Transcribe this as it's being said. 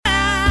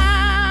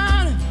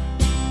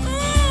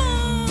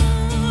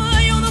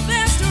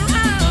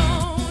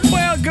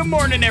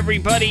morning,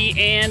 everybody,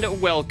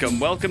 and welcome.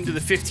 Welcome to the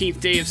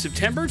 15th day of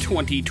September,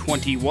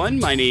 2021.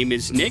 My name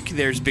is Nick.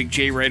 There's Big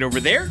J right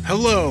over there.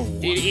 Hello.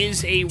 It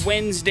is a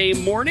Wednesday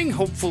morning.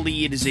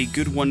 Hopefully it is a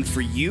good one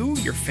for you,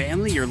 your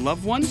family, your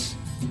loved ones,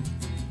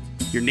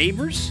 your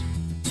neighbors.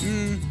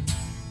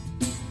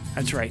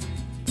 That's right.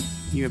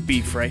 You have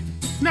beef, right?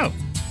 No.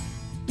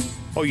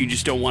 Oh, you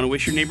just don't want to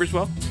wish your neighbors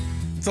well?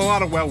 It's a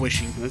lot of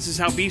well-wishing. This is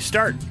how beef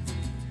start.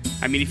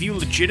 I mean, if you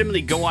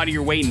legitimately go out of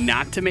your way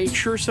not to make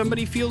sure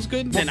somebody feels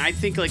good, then I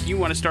think, you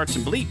want to start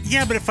some beef.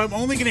 Yeah, but if I'm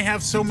only going to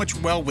have so much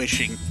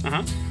well-wishing...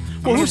 Uh-huh.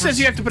 Well, who says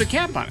you have to put a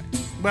cap on it?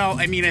 Well,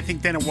 I mean, I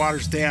think then it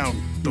waters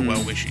down the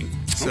well-wishing.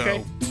 So,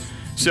 Okay.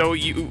 So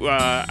you, well...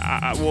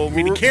 I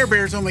mean, the Care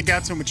Bears only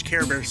got so much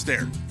Care Bear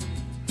stare.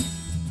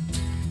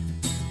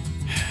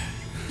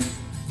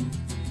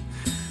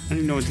 I don't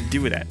even know what to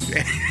do with that.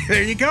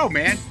 There you go,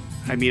 man.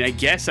 I mean, I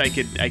guess I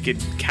could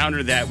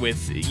counter that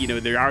with,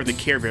 there are the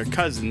Care Bear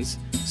cousins.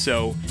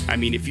 So, I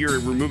mean, if you're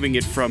removing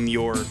it from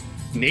your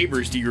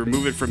neighbors, do you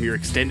remove it from your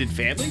extended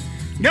family?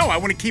 No, I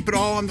want to keep it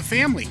all on the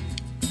family.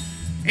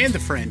 And the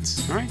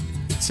friends. All right.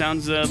 It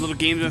sounds a little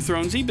Game of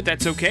Thrones-y, but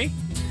that's okay.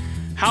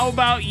 How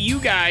about you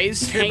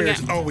guys Care hang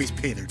Bears out? always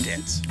pay their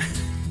debts.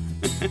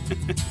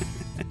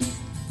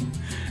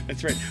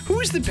 That's right.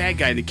 Who's the bad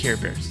guy in the Care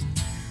Bears?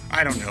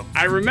 I don't know.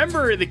 I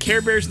remember the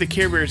Care Bears and the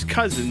Care Bears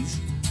cousins.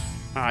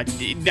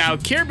 Now,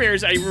 Care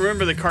Bears, I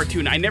remember the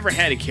cartoon. I never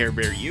had a Care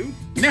Bear. You?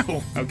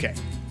 No. Okay.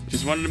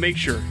 Just wanted to make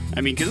sure.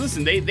 I mean, because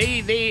listen, they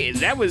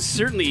that was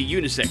certainly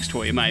a unisex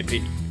toy, in my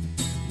opinion.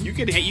 You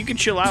could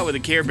chill out with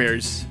the Care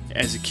Bears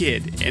as a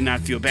kid and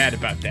not feel bad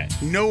about that.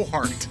 No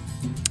heart.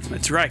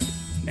 That's right.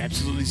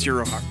 Absolutely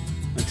zero heart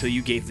until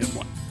you gave them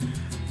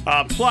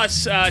one.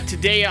 Plus,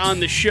 today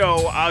on the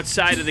show,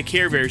 outside of the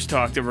Care Bears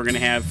talk that we're going to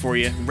have for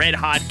you, red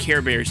hot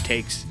Care Bears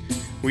takes.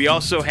 We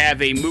also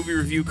have a movie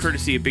review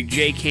courtesy of Big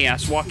J.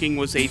 Chaos Walking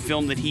was a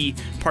film that he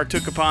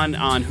partook upon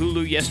on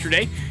Hulu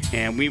yesterday,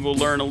 and we will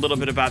learn a little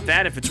bit about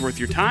that if it's worth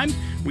your time.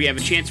 We have a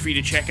chance for you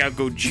to check out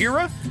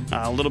Gojira,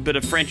 a little bit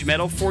of French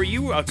metal for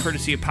you,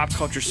 courtesy of Pop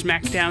Culture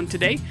Smackdown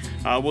today.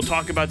 We'll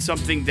talk about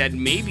something that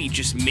maybe,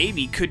 just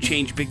maybe, could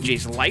change Big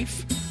J's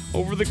life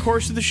over the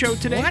course of the show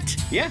today. What?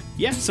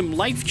 Yeah, some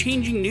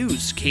life-changing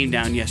news came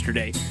down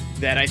yesterday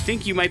that I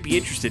think you might be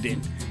interested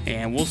in.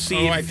 And we'll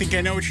see. I think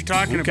I know what you're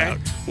talking about.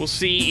 We'll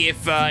see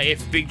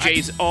if Big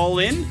J's all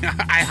in.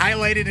 I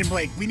highlighted and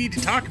like, we need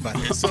to talk about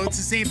this. So it's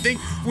the same thing.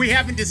 We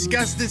haven't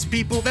discussed this,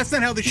 people. That's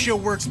not how the show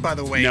works, by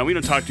the way. No, we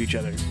don't talk to each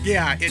other.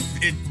 Yeah,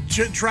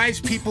 it drives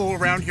people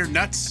around here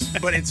nuts,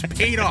 but it's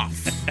paid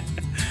off.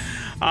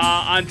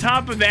 On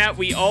top of that,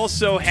 we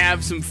also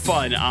have some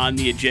fun on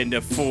the agenda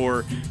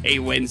for a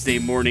Wednesday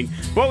morning.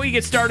 But we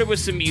get started with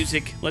some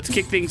music. Let's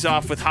kick things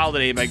off with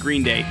Holiday by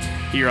Green Day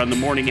here on The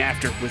Morning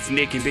After with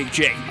Nick and Big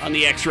J on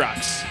the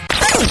X-Rocks.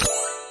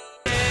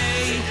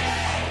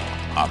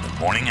 On The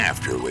Morning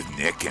After with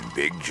Nick and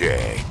Big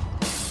J.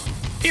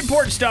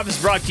 Important stuff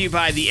is brought to you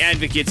by the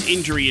Advocates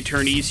Injury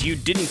Attorneys. You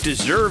didn't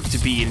deserve to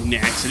be in an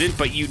accident,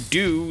 but you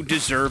do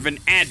deserve an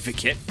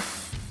advocate.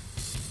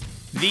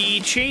 The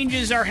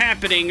changes are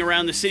happening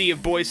around the city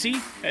of Boise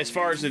as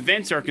far as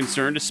events are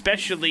concerned,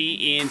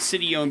 especially in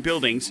city-owned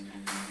buildings.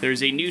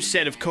 There's a new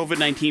set of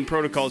COVID-19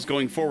 protocols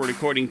going forward,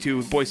 according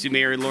to Boise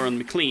Mayor Lauren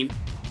McLean.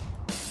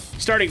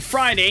 Starting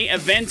Friday,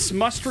 events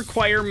must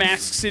require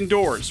masks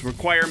indoors,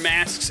 require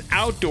masks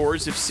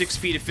outdoors if 6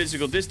 feet of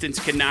physical distance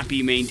cannot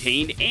be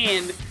maintained,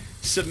 and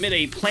submit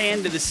a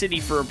plan to the city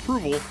for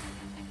approval,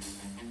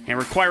 and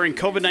requiring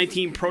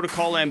COVID-19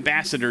 protocol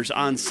ambassadors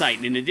on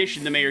site. In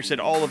addition, the mayor said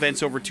all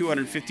events over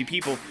 250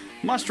 people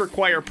must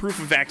require proof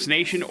of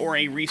vaccination or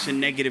a recent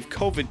negative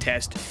COVID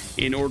test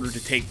in order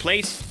to take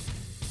place.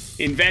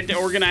 Event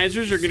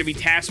organizers are going to be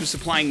tasked with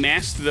supplying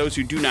masks to those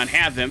who do not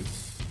have them.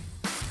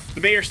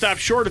 The mayor stopped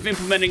short of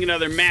implementing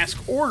another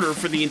mask order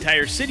for the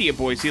entire city of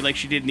Boise like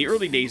she did in the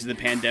early days of the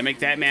pandemic.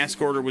 That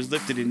mask order was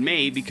lifted in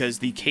May because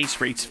the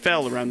case rates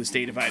fell around the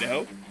state of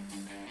Idaho.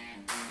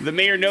 The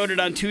mayor noted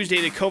on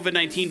Tuesday that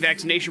COVID-19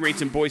 vaccination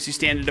rates in Boise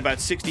stand at about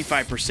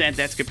 65%.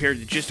 That's compared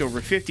to just over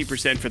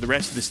 50% for the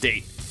rest of the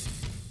state.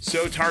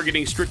 So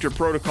targeting stricter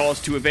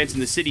protocols to events in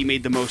the city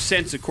made the most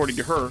sense, according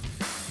to her.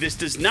 This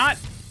does not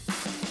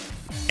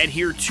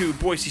adhere to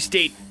Boise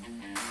State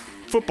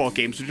football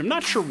games, which I'm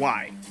not sure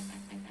why.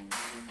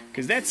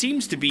 Because that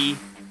seems to be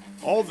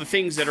all the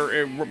things that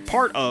are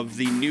part of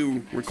the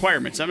new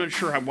requirements. I'm not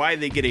sure why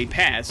they get a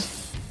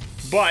pass,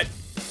 but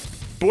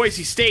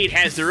Boise State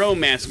has their own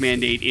mask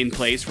mandate in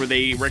place where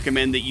they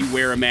recommend that you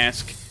wear a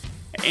mask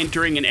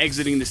entering and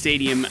exiting the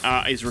stadium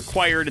is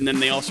required, and then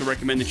they also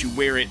recommend that you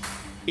wear it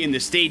in the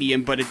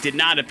stadium, but it did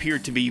not appear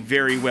to be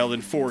very well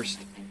enforced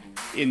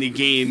in the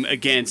game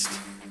against,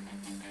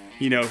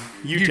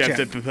 UTEP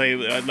that played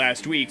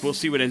last week. We'll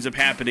see what ends up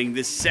happening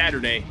this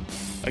Saturday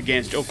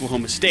against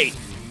Oklahoma State.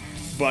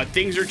 But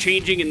things are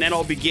changing, and that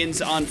all begins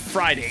on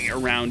Friday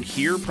around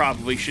here.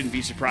 Probably shouldn't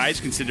be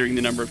surprised, considering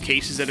the number of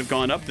cases that have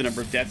gone up, the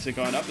number of deaths that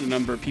have gone up, and the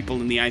number of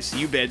people in the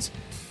ICU beds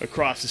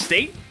across the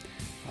state.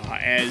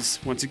 As,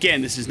 once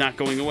again, this is not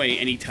going away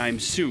anytime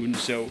soon.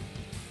 So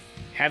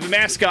have a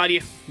mask on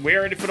you.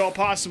 Wear it if at all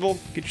possible.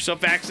 Get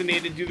yourself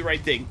vaccinated. Do the right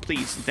thing.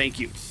 Please and thank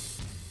you.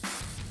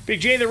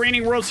 Big J, the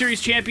reigning World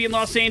Series champion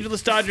Los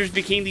Angeles Dodgers,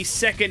 became the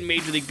second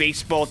Major League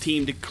Baseball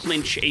team to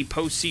clinch a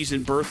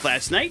postseason berth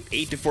last night.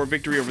 8-4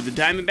 victory over the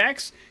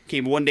Diamondbacks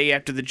came one day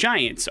after the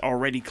Giants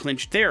already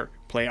clinched their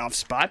playoff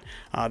spot.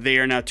 They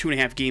are now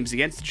 2.5 games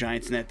against the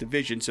Giants in that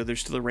division, so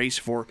there's still a race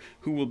for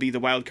who will be the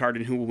wild card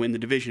and who will win the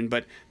division,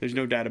 but there's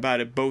no doubt about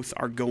it. Both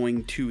are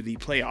going to the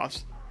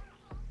playoffs.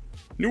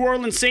 New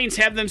Orleans Saints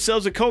have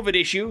themselves a COVID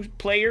issue.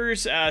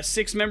 Players,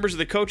 6 members of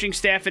the coaching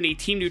staff, and a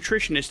team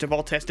nutritionist have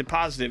all tested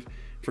positive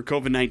for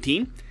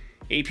COVID-19.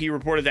 AP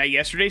reported that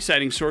yesterday,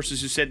 citing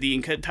sources who said the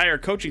entire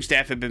coaching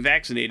staff had been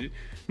vaccinated.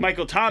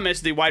 Michael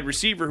Thomas, the wide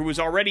receiver who was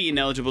already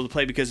ineligible to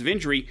play because of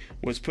injury,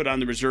 was put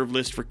on the reserve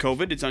list for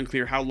COVID. It's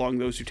unclear how long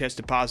those who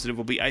tested positive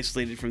will be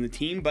isolated from the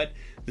team, but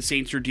the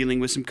Saints are dealing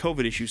with some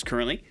COVID issues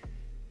currently.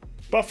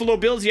 Buffalo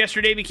Bills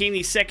yesterday became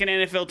the second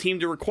NFL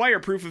team to require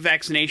proof of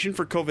vaccination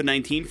for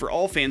COVID-19 for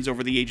all fans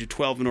over the age of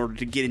 12 in order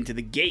to get into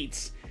the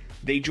gates.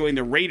 They joined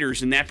the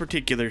Raiders in that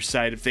particular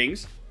side of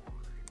things.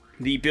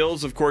 The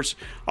Bills, of course,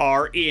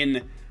 are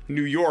in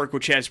New York,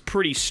 which has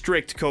pretty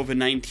strict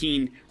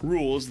COVID-19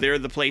 rules. They're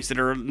the place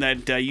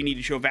that you need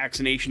to show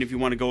vaccination if you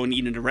want to go and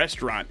eat in a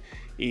restaurant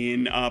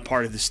in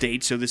part of the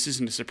state. So this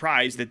isn't a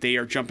surprise that they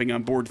are jumping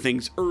on board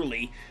things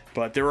early.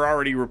 But there are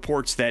already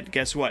reports that,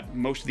 guess what,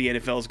 most of the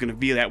NFL is going to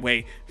be that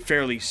way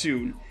fairly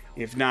soon,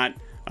 if not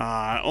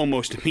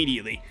almost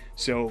immediately.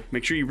 So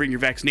make sure you bring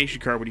your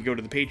vaccination card when you go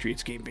to the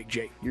Patriots game, Big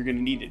J. You're going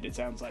to need it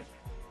sounds like.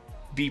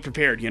 Be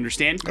prepared, you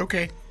understand?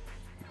 Okay.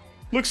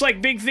 Looks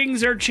like big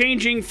things are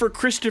changing for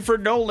Christopher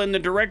Nolan. The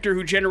director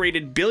who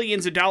generated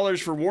billions of dollars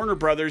for Warner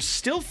Brothers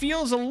still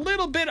feels a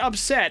little bit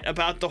upset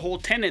about the whole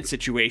Tenet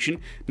situation,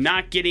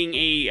 not getting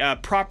a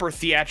proper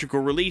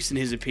theatrical release in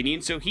his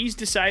opinion, so he's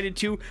decided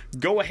to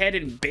go ahead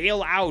and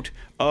bail out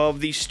of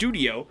the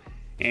studio,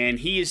 and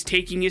he is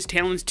taking his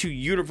talents to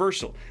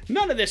Universal.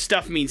 None of this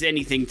stuff means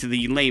anything to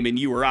the layman,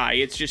 you or I.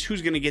 It's just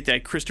who's going to get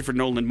that Christopher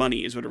Nolan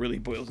money is what it really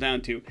boils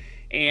down to.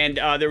 And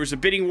there was a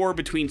bidding war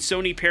between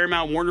Sony,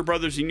 Paramount, Warner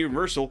Brothers, and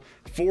Universal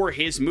for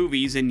his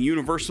movies, and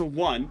Universal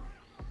won.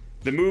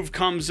 The move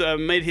comes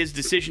amid his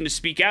decision to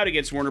speak out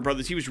against Warner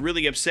Brothers. He was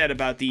really upset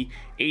about the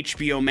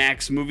HBO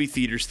Max movie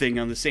theaters thing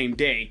on the same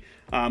day,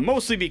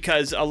 mostly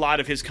because a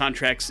lot of his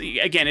contracts,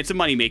 again, it's a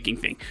money-making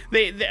thing.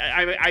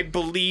 I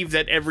believe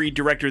that every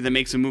director that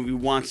makes a movie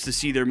wants to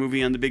see their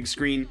movie on the big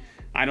screen.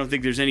 I don't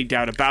think there's any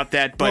doubt about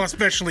that. But well,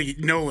 especially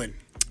Nolan.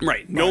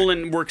 Right.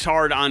 Nolan works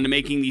hard on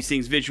making these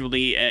things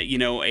visually,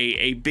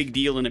 a big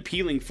deal and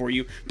appealing for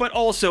you, but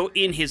also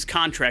in his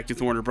contract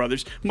with Warner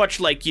Brothers, much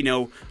like,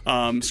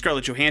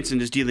 Scarlett Johansson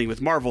is dealing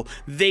with Marvel,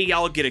 they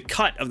all get a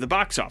cut of the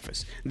box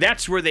office.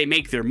 That's where they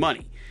make their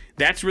money.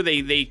 That's where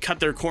they cut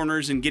their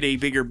corners and get a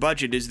bigger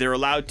budget, is they're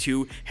allowed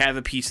to have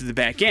a piece of the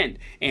back end.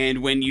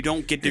 And when you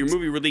don't get your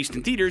movie released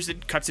in theaters,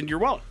 it cuts into your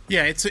wallet.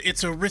 Yeah,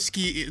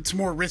 it's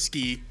more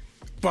risky,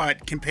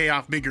 but can pay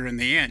off bigger in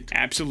the end.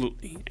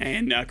 Absolutely.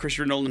 And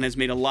Christopher Nolan has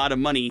made a lot of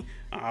money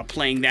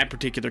playing that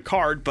particular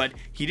card, but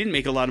he didn't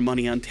make a lot of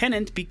money on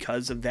Tenet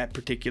because of that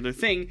particular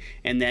thing,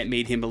 and that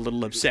made him a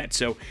little upset.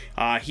 So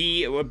a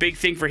big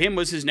thing for him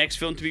was his next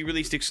film to be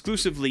released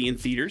exclusively in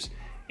theaters,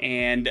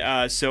 and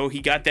so he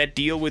got that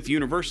deal with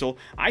Universal.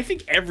 I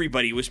think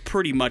everybody was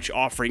pretty much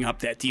offering up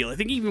that deal. I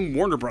think even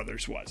Warner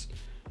Brothers was.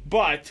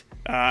 But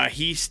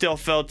he still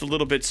felt a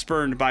little bit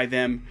spurned by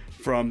them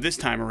from this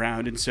time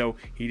around, and so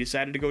he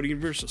decided to go to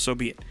Universal. So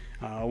be it.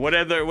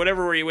 Whatever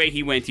way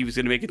he went, he was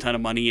going to make a ton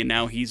of money, and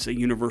now he's a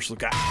Universal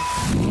guy.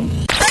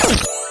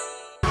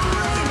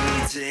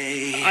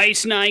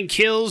 Ice Nine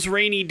Kills,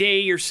 Rainy Day,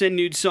 your Send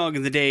Nude song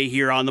of the day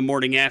here on The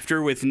Morning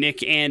After with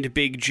Nick and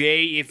Big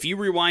J. If you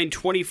rewind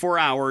 24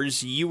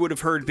 hours, you would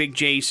have heard Big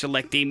J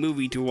select a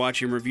movie to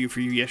watch and review for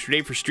you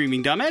yesterday for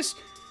Streaming Dumbass.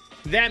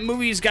 That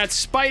movie's got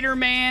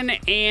Spider-Man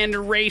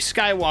and Rey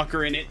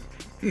Skywalker in it.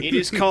 It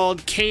is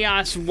called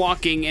Chaos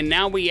Walking, and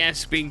now we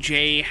ask Big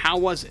J, how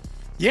was it?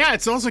 Yeah,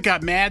 it's also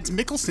got Mads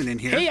Mikkelsen in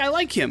here. Hey, I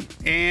like him.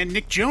 And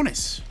Nick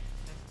Jonas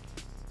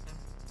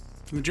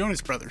from the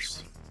Jonas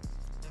Brothers.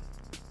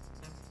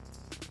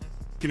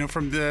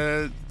 From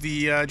the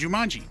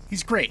Jumanji.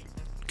 He's great.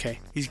 Okay.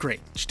 He's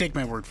great. Just take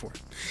my word for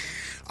it.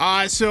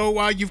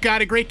 So you've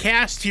got a great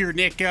cast here,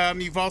 Nick.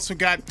 You've also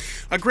got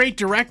a great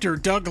director,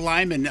 Doug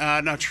Liman.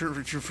 Not sure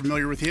if you're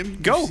familiar with him.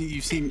 Go.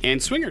 You've seen and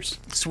Swingers.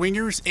 And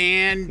Mr.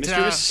 and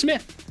Mrs.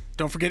 Smith.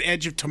 Don't forget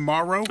Edge of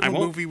Tomorrow, a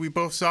movie we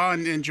both saw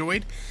and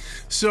enjoyed.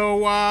 So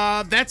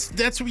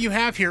that's what you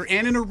have here,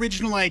 and an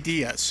original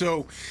idea.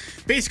 So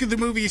basically the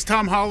movie is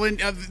Tom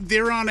Holland.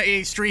 They're on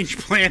a strange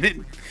planet,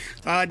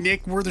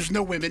 Nick, where there's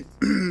no women.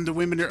 The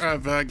women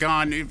have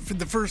gone. For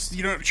the first,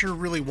 you're not sure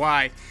really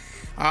why.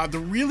 The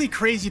really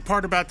crazy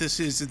part about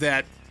this is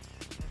that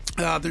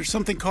there's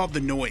something called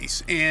the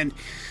noise, and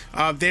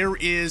there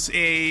is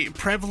a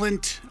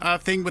prevalent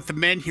thing with the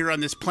men here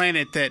on this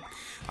planet that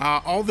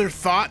all their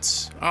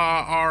thoughts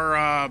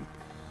are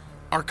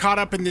are caught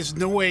up in this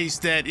noise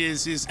that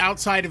is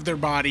outside of their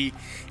body,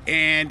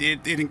 and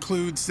it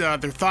includes their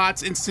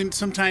thoughts and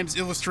sometimes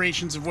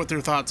illustrations of what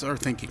their thoughts are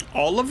thinking.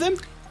 All of them?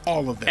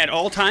 All of them. At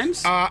all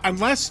times?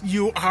 Unless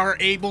you are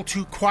able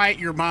to quiet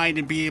your mind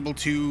and be able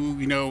to,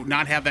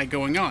 not have that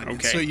going on.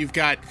 Okay. So you've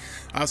got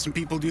some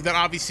people do that.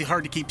 Obviously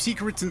hard to keep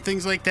secrets and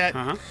things like that.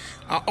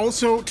 Uh-huh.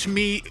 Also, to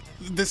me,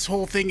 this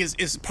whole thing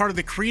is part of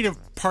the creative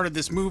part of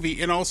this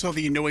movie and also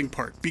the annoying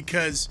part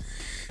because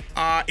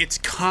it's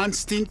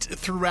constant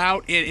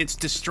throughout and it's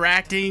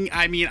distracting.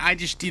 I mean,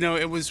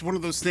 it was one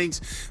of those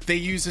things. They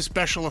use a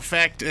special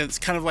effect. It's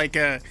kind of like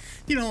a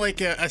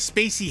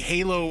spacey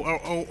halo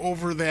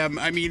over them.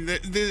 I mean,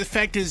 the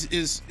effect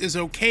is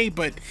okay,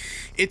 but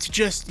it's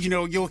just,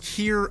 you'll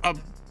hear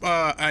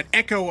an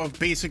echo of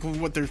basically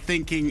what they're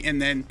thinking,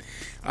 and then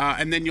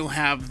you'll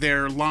have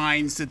their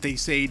lines that they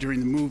say during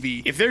the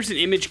movie. If there's an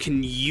image,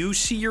 can you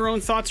see your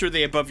own thoughts, or are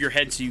they above your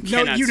head so you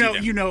cannot see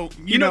them? You know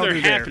they're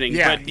happening,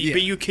 yeah, but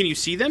yeah. can you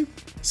see them?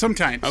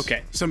 Sometimes.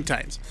 Okay.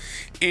 Sometimes.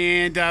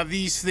 And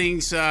these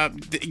things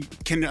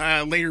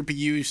can later be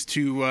used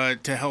to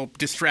help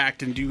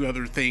distract and do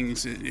other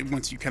things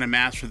once you kind of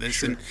master this.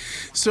 Sure. And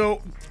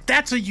so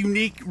that's a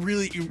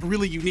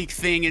really unique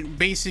thing. And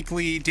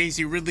basically,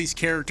 Daisy Ridley's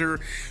character,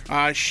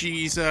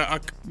 she's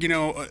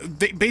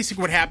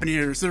basically what happened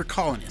here is they're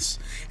colonists,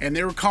 and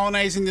they were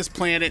colonizing this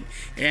planet.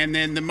 And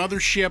then the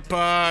mothership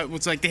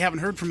was like they haven't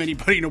heard from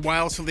anybody in a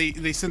while, so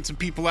they sent some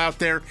people out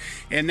there,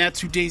 and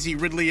that's who Daisy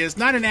Ridley is.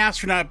 Not an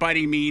astronaut by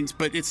any means,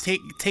 but it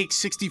takes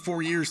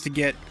 64 years to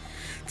get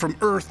from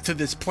Earth to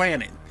this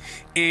planet.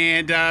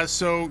 And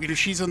so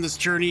she's on this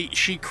journey.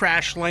 She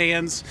crash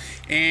lands,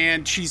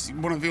 and she's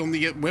one of the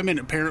only women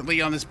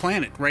apparently on this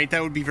planet, right?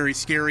 That would be very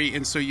scary.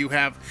 And so you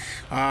have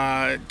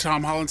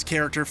Tom Holland's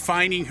character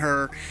finding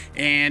her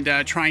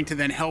and trying to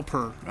then help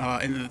her.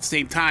 And at the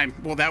same time,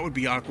 well, that would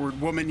be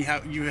awkward. Woman,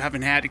 you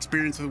haven't had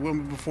experience with a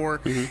woman before,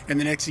 and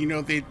the next thing you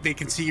know, they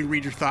can see and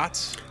read your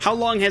thoughts. How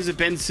long has it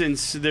been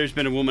since there's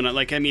been a woman?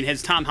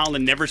 Has Tom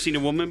Holland never seen a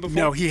woman before?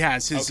 No, he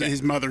has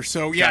his mother.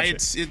 So yeah,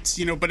 gotcha. it's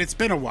but it's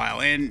been a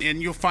while,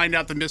 and you'll find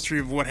out the mystery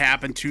of what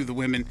happened to the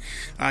women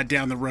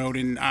down the road.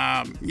 And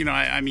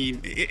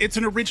it's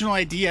an original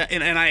idea,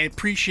 and I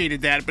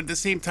appreciated that. But at the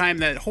same time,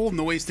 that whole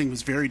noise thing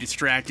was very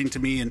distracting to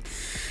me and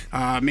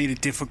made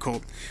it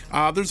difficult.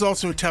 There's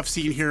also a tough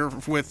scene here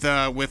with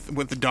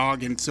the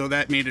dog, and so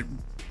that made it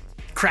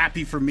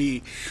crappy for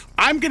me.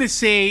 I'm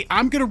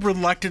gonna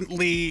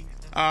reluctantly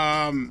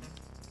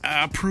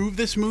approve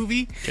this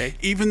movie, okay.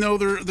 Even though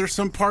there's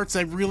some parts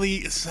it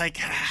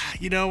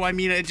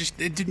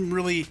didn't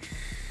really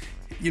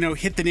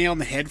hit the nail on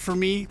the head for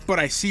me, but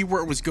I see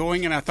where it was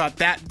going, and I thought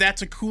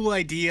that's a cool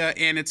idea,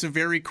 and it's a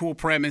very cool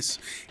premise.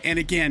 And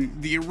again,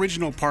 the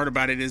original part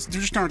about it is there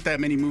just aren't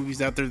that many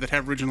movies out there that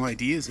have original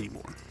ideas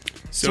anymore.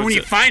 So when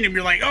you find them,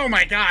 you're like, oh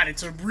my god,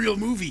 it's a real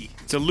movie.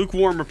 It's a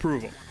lukewarm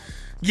approval.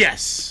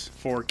 Yes.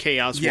 For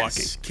Chaos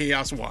Walking.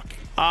 Chaos Walking.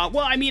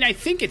 I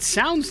think it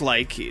sounds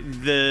like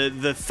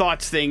the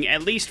thoughts thing,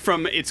 at least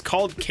from, it's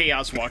called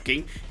Chaos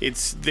Walking.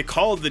 It's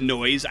called the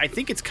noise. I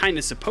think it's kind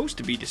of supposed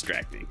to be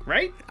distracting,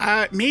 right?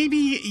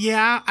 Maybe,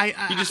 yeah.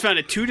 You just found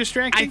it too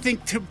distracting? I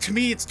think to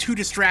me it's too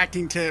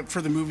distracting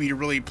for the movie to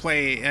really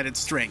play at its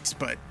strengths.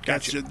 But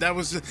gotcha.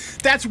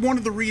 That's one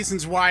of the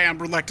reasons why I'm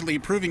reluctantly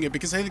approving it,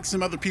 because I think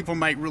some other people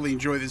might really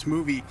enjoy this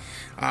movie.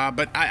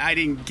 But I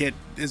didn't get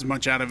as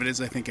much out of it as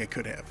I think I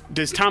could have.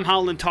 Does Tom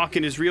Holland talk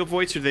in his real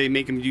voice, or do they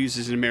make him use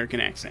his American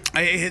accent?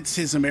 It's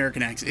his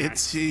American accent.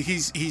 Right.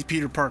 He's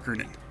Peter Parker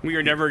in it. We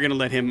are never going to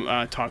let him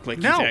talk like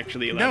he's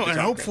actually allowed to talk. No,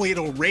 and hopefully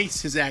it'll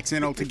erase his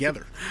accent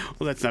altogether.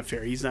 Well, that's not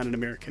fair. He's not an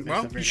American.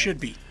 That's he should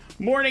be.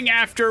 Morning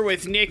After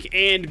with Nick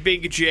and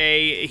Big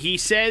J. He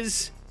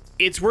says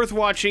it's worth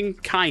watching,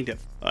 kind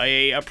of.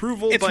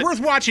 Approval, It's worth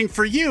watching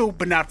for you,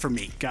 but not for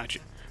me. Gotcha.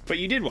 But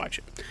you did watch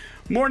it.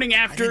 Morning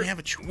After I didn't have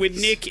a choice. With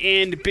Nick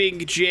and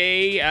Big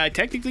J.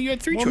 Technically, you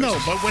had three choices. Well, no,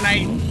 but when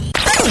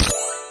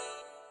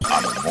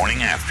On the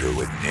Morning After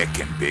with Nick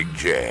and Big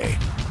J.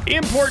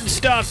 Important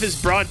Stuff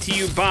is brought to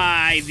you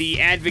by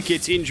the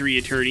Advocates Injury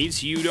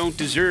Attorneys. You don't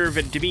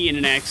deserve to be in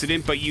an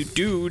accident, but you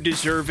do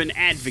deserve an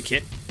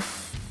advocate.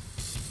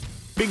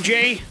 Big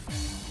J,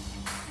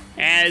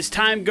 as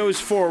time goes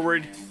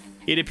forward,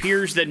 it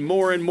appears that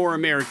more and more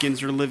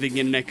Americans are living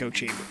in an echo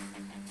chamber.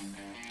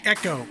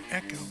 Echo.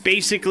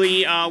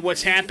 Basically,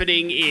 what's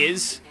happening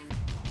is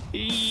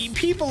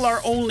people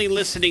are only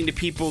listening to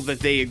people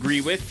that they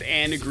agree with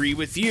and agree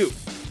with you.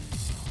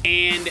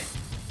 And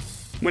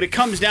when it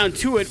comes down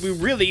to it, we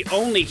really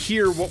only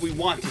hear what we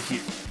want to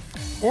hear.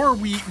 Or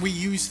we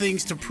use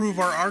things to prove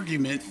our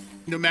argument,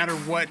 no matter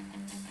what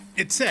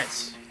it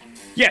says.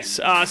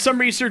 Yes, some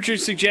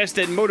researchers suggest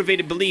that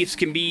motivated beliefs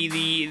can be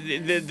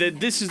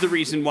this is the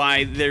reason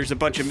why there's a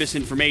bunch of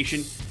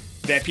misinformation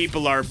that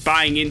people are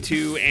buying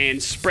into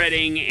and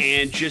spreading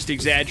and just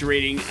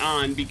exaggerating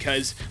on,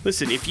 because,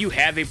 listen, if you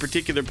have a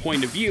particular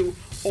point of view,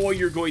 all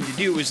you're going to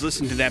do is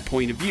listen to that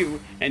point of view,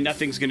 and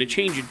nothing's going to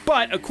change it.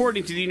 But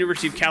according to the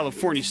University of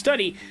California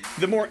study,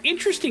 the more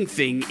interesting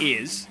thing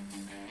is,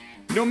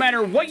 no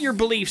matter what your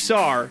beliefs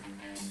are,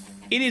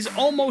 it is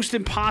almost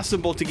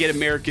impossible to get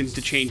Americans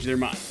to change their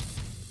mind.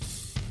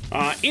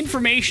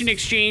 Information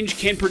exchange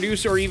can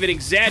produce or even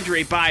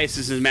exaggerate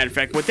biases, as a matter of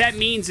fact. What that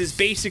means is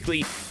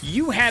basically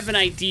you have an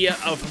idea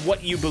of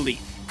what you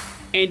believe,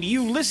 and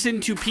you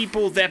listen to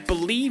people that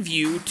believe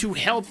you to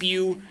help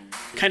you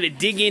kind of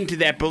dig into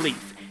that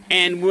belief.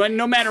 And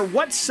no matter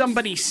what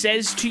somebody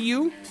says to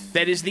you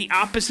that is the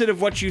opposite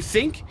of what you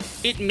think,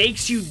 it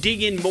makes you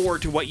dig in more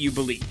to what you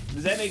believe.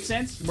 Does that make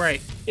sense?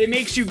 Right. It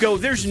makes you go,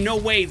 there's no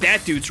way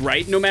that dude's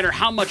right, no matter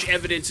how much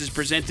evidence is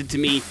presented to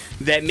me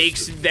that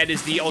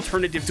is the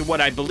alternative to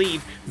what I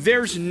believe.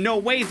 There's no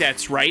way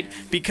that's right,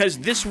 because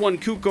this one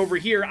kook over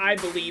here, I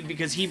believe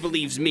because he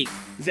believes me.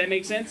 Does that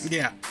make sense?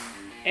 Yeah.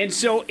 And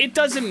so it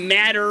doesn't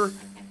matter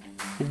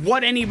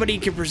what anybody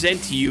can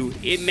present to you.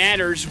 It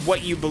matters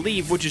what you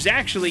believe, which is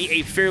actually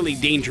a fairly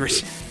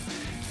dangerous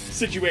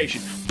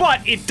situation.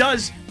 But it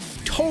does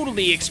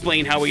totally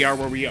explain how we are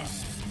where we are,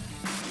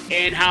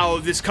 and how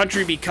this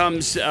country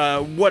becomes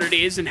what it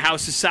is, and how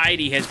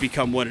society has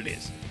become what it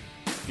is.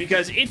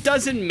 Because it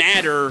doesn't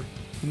matter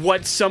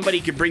what somebody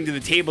can bring to the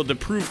table to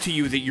prove to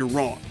you that you're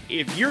wrong.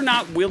 If you're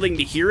not willing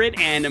to hear it,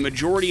 and a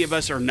majority of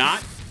us are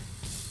not,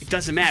 it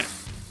doesn't matter.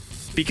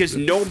 Because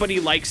nobody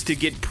likes to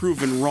get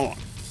proven wrong.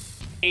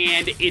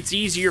 And it's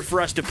easier for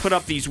us to put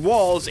up these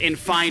walls and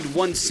find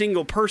one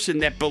single person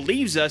that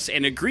believes us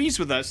and agrees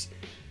with us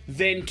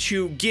than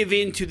to give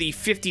in to the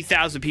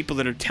 50,000 people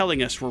that are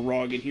telling us we're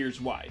wrong, and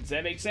here's why. Does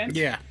that make sense?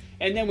 Yeah.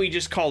 And then we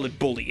just call it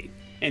bullying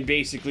and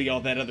basically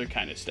all that other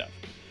kind of stuff.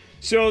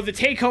 So the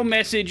take-home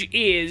message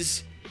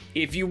is,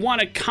 if you want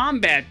to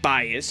combat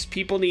bias,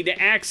 people need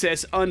to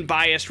access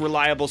unbiased,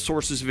 reliable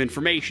sources of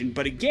information.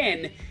 But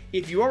again,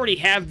 if you already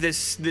have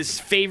this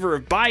favor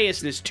of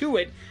biasness to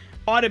it,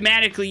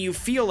 automatically you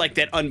feel like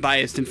that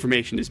unbiased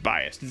information is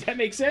biased. Does that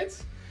make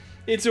sense?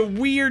 It's a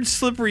weird,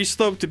 slippery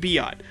slope to be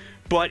on.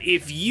 But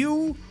if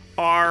you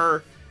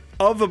are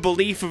of a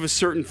belief of a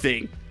certain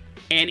thing,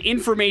 and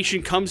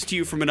information comes to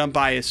you from an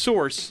unbiased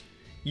source,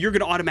 you're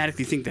going to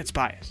automatically think that's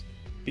biased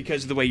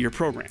because of the way you're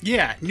programmed.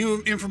 Yeah,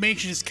 new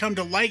information has come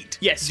to light.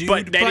 Yes, dude,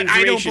 but that information,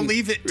 I don't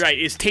believe it. Right,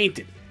 is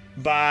tainted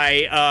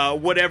by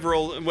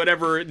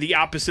whatever the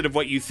opposite of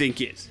what you think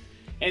is.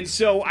 And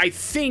so I'm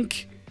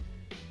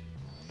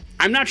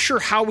not sure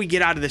how we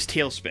get out of this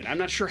tailspin. I'm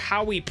not sure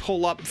how we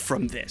pull up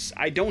from this.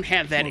 I don't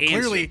have that answer.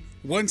 Clearly,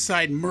 one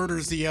side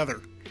murders the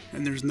other,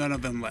 and there's none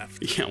of them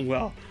left. Yeah,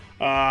 well,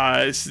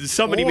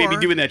 somebody may be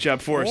doing that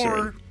job for us.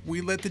 Or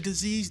we let the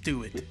disease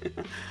do it.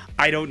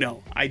 I don't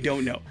know.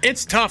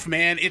 It's tough,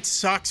 man. It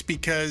sucks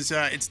because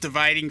it's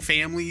dividing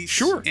families,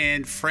 sure,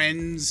 and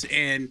friends,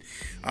 and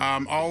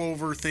all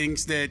over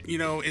things that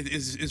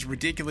is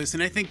ridiculous.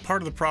 And I think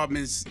part of the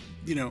problem is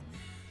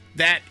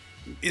that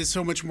is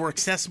so much more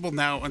accessible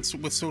now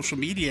with social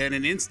media. In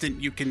an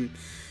instant, you can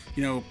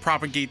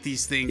propagate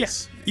these things.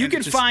 Yes, you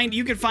can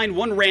find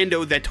one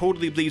rando that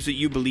totally believes what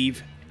you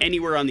believe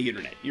anywhere on the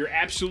internet. You're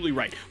absolutely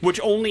right, which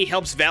only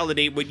helps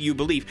validate what you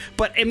believe.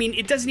 But I mean,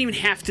 it doesn't even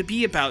have to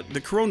be about the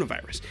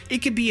coronavirus. It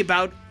could be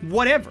about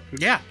whatever.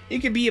 Yeah. It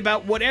could be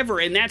about whatever,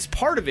 and that's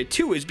part of it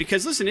too, is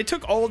because, listen, it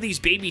took all these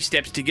baby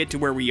steps to get to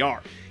where we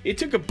are. It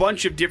took a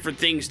bunch of different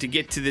things to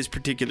get to this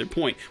particular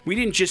point. We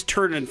didn't just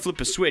turn and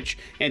flip a switch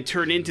and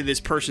turn into this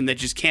person that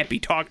just can't be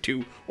talked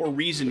to or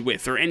reasoned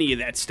with or any of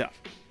that stuff.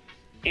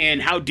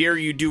 And how dare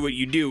you do what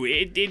you do.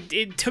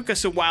 It took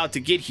us a while to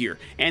get here.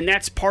 And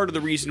that's part of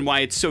the reason why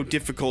it's so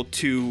difficult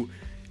to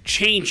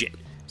change it.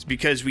 It's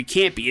because we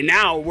can't be. And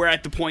now we're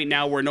at the point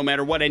now where no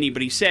matter what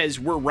anybody says,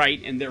 we're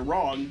right and they're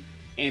wrong,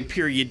 and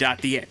period, dot,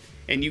 the end.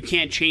 And you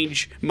can't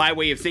change my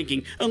way of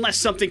thinking unless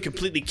something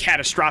completely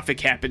catastrophic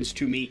happens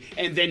to me.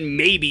 And then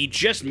maybe,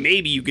 just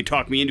maybe, you could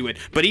talk me into it.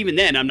 But even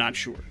then, I'm not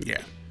sure.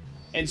 Yeah.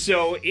 And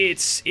so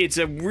it's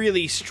a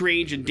really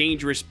strange and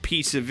dangerous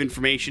piece of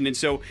information. And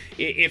so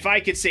if I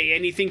could say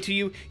anything to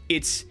you,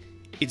 it's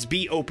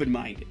be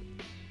open-minded.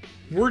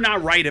 We're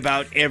not right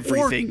about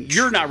everything.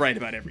 You're not right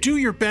about everything. Do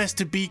your best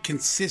to be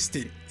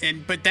consistent,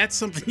 but that's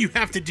something you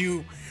have to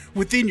do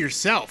within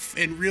yourself,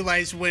 and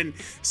realize when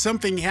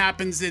something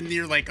happens and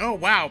you're like, oh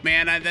wow,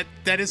 man,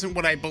 that isn't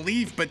what I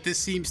believe, but this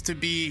seems to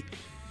be,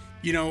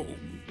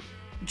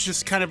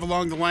 just kind of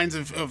along the lines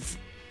of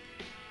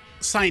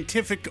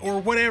scientific or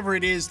whatever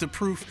it is, the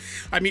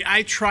proof. I mean,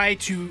 I try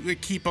to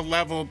keep a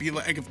level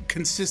of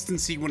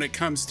consistency when it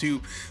comes to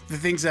the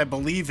things I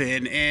believe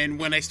in, and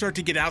when I start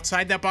to get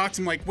outside that box,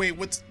 I'm like, wait,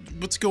 what's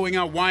going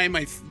on? Why am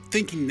I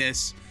thinking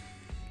this?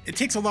 It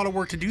takes a lot of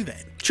work to do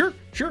that. Sure.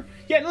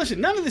 Yeah, listen,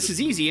 none of this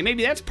is easy, and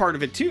maybe that's part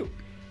of it too.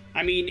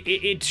 I mean,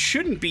 it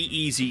shouldn't be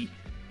easy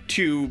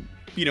to,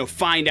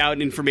 find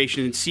out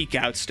information and seek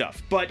out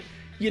stuff. But,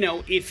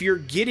 if you're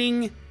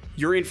getting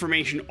your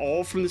information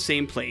all from the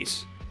same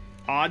place,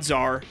 odds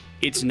are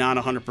it's not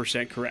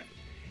 100% correct.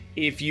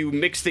 If you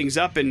mix things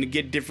up and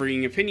get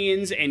differing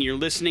opinions and you're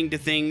listening to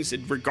things,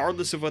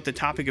 regardless of what the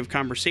topic of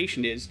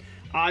conversation is,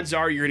 odds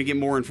are you're going to get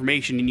more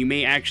information, and you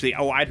may actually,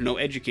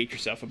 educate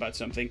yourself about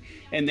something,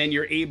 and then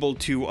you're able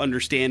to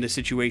understand a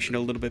situation a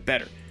little bit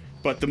better.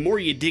 But the more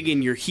you dig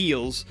in your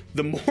heels,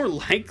 the more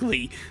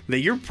likely that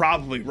you're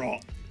probably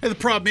wrong. And the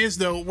problem is,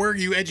 though, where are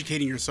you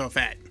educating yourself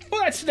at?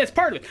 Well, that's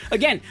part of it.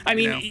 Again, I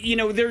mean,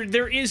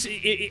 there is.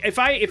 If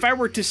I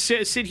were to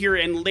sit here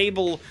and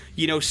label,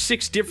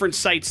 6 different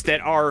sites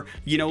that are,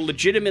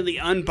 legitimately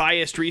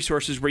unbiased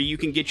resources where you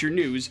can get your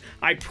news,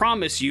 I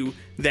promise you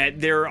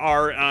that there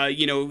are,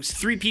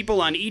 3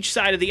 people on each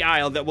side of the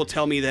aisle that will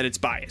tell me that it's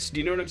biased.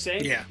 Do you know what I'm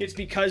saying? Yeah. It's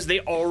because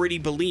they already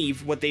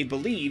believe what they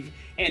believe,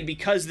 and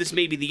because this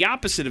may be the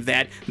opposite of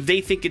that,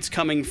 they think it's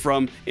coming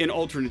from an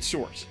alternate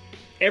source.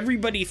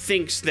 Everybody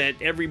thinks that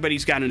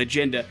everybody's got an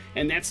agenda,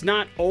 and that's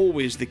not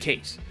always the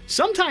case.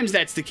 Sometimes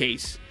that's the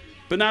case,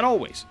 but not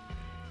always.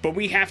 But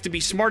we have to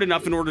be smart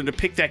enough in order to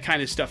pick that kind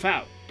of stuff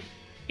out.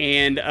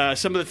 And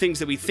some of the things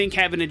that we think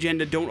have an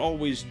agenda don't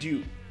always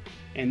do.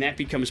 And that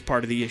becomes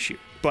part of the issue.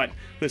 But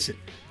listen,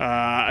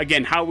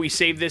 again, how we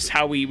save this,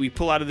 how we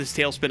pull out of this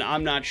tailspin,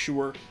 I'm not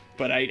sure.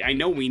 But I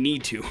know we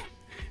need to.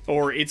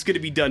 Or it's going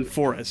to be done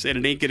for us,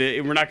 and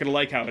we're not going to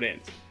like how it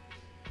ends.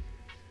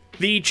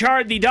 The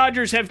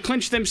Dodgers have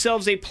clinched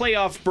themselves a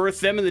playoff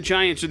berth. Them and the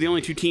Giants are the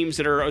only 2 teams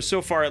that are so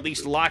far at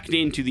least locked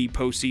into the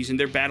postseason.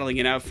 They're battling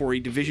it out for a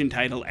division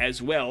title as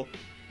well.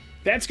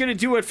 That's going to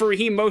do it for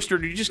Raheem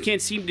Mostert, who just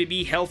can't seem to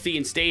be healthy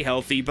and stay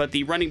healthy. But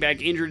the running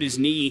back injured his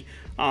knee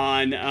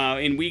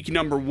in week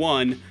number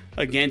 1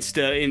 against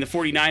in the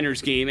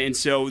 49ers game. And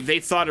so they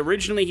thought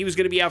originally he was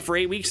going to be out for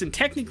 8 weeks, and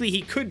technically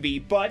he could be.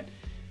 But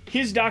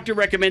his doctor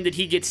recommended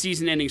he get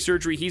season-ending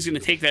surgery. He's going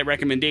to take that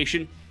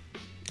recommendation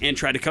and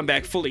try to come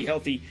back fully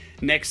healthy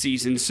next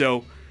season.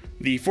 So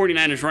the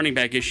 49ers running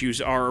back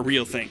issues are a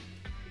real thing.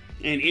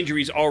 And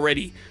injuries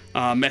already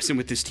messing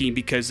with this team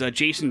because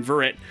Jason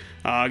Verrett,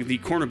 the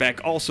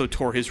cornerback, also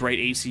tore his right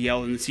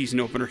ACL in the season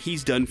opener.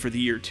 He's done for the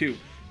year too.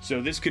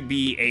 So this could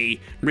be a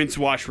rinse,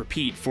 wash,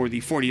 repeat for the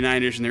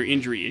 49ers and their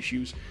injury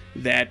issues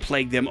that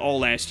plagued them all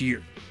last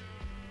year.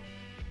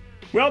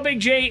 Well, Big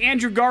J,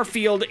 Andrew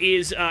Garfield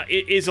is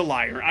a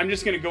liar. I'm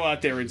just going to go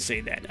out there and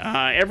say that.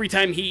 Every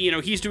time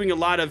he's doing a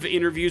lot of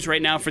interviews right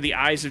now for The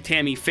Eyes of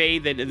Tammy Faye,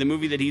 the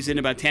movie that he's in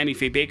about Tammy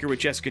Faye Baker with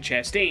Jessica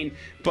Chastain.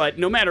 But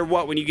no matter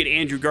what, when you get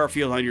Andrew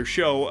Garfield on your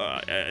show,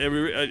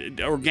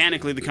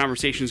 organically the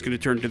conversation is going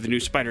to turn to the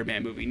new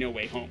Spider-Man movie, No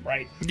Way Home,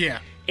 right? Yeah.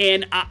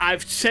 And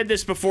I've said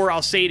this before,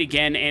 I'll say it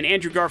again, and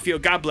Andrew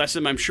Garfield, God bless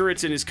him, I'm sure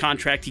it's in his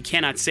contract, he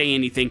cannot say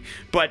anything,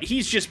 but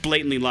he's just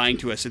blatantly lying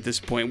to us at this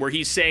point, where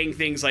he's saying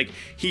things like,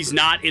 he's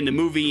not in the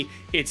movie,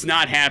 it's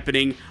not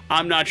happening,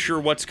 I'm not sure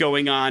what's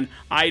going on,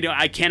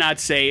 I cannot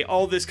say,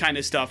 all this kind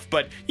of stuff,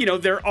 but,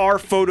 there are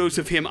photos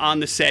of him on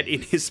the set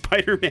in his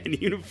Spider-Man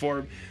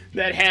uniform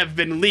that have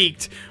been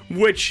leaked,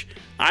 which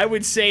I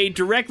would say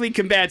directly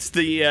combats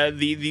the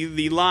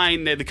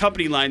line, the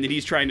company line that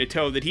he's trying to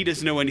toe, that he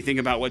doesn't know anything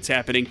about what's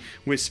happening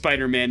with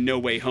Spider-Man No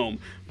Way Home.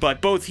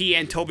 But both he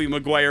and Tobey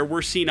Maguire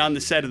were seen on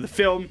the set of the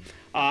film.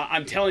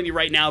 I'm telling you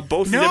right now,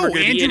 both of them are going to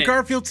be in it. Andrew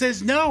Garfield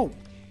says no.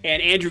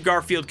 And Andrew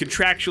Garfield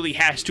contractually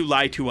has to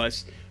lie to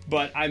us.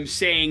 But I'm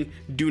saying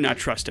do not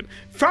trust him.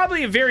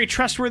 Probably a very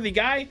trustworthy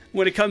guy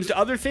when it comes to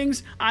other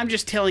things. I'm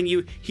just telling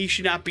you, he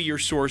should not be your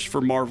source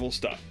for Marvel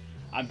stuff.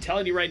 I'm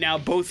telling you right now,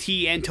 both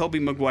he and Tobey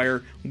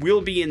Maguire will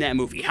be in that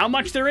movie. How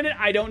much they're in it,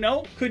 I don't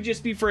know. Could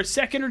just be for a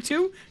second or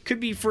two. Could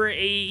be for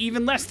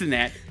even less than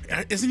that.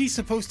 Isn't he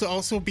supposed to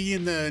also be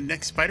in the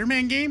next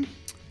Spider-Man game?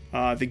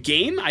 The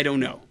game? I don't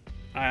know.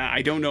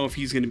 I don't know if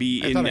he's going to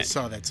be in I thought I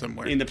saw that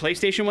somewhere. In the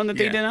PlayStation one that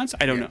they announced?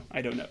 I don't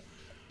know.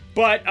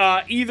 But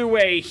either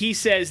way, he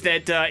says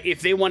that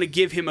if they want to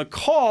give him a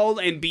call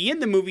and be in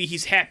the movie,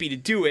 he's happy to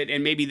do it,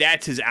 and maybe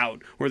that's his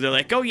out, where they're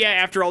like, oh yeah,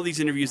 after all these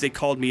interviews, they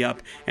called me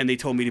up and they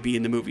told me to be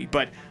in the movie.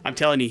 But I'm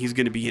telling you, he's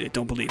going to be in it.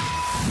 Don't believe it.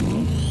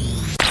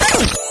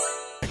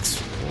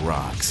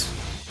 Rocks.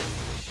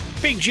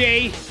 Big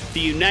J, the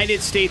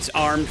United States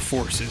Armed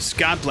Forces.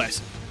 God bless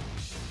it.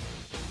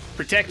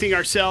 Protecting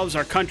ourselves,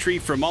 our country,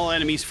 from all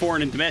enemies,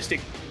 foreign and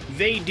domestic.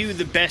 They do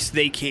the best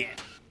they can.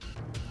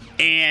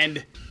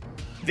 And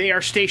they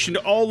are stationed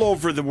all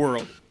over the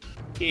world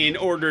in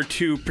order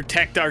to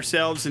protect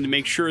ourselves and to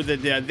make sure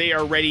that they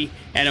are ready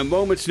at a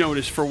moment's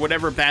notice for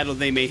whatever battle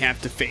they may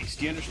have to face.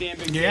 Do you understand,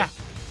 Big J? Yeah.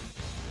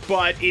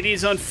 But it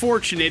is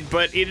unfortunate,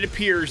 but it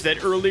appears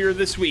that earlier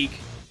this week,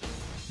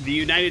 the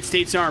United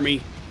States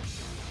Army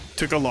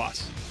took a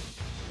loss.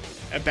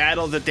 A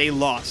battle that they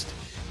lost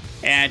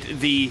at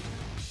the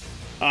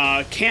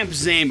Camp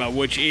Zama,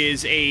 which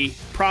is a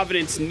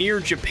province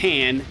near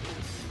Japan,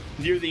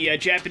 near the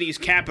Japanese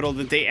capital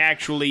that they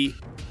actually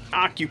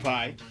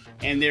occupy.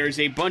 And there's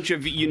a bunch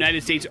of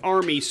United States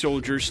Army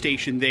soldiers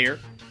stationed there.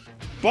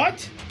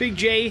 But, Big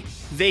J,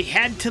 they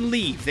had to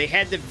leave. They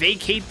had to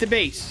vacate the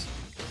base.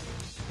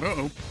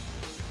 Uh-oh.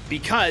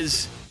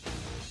 Because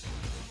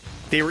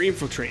they were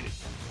infiltrated.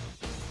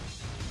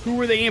 Who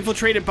were they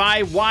infiltrated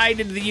by? Why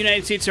did the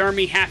United States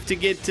Army have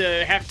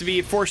to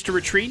be forced to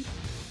retreat?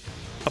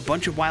 A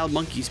bunch of wild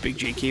monkeys, Big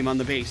J, came on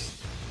the base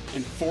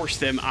and forced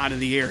them out of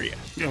the area.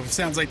 It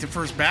sounds like the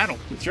first battle.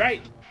 That's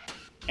right.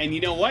 And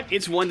you know what?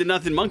 It's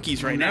 1-0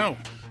 monkeys right now.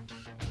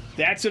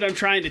 That's what I'm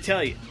trying to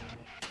tell you.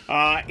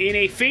 In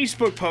a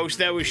Facebook post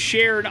that was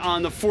shared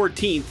on the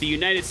 14th, the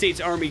United States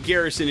Army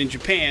garrison in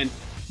Japan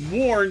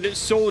warned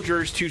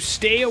soldiers to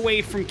stay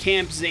away from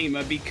Camp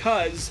Zama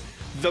because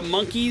the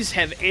monkeys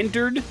have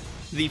entered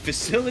the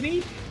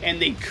facility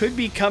and they could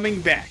be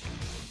coming back.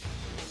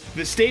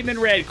 The statement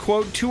read,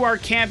 quote, "To our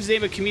Camp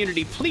Zama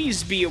community,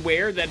 please be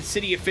aware that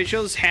city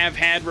officials have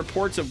had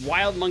reports of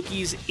wild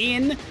monkeys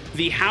in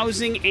the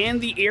housing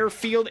and the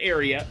airfield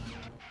area,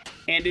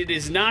 and it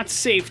is not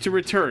safe to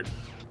return.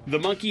 The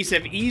monkeys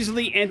have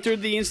easily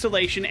entered the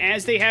installation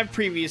as they have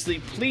previously.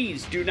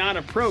 Please do not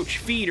approach,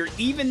 feed, or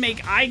even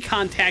make eye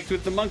contact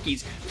with the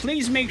monkeys.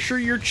 Please make sure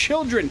your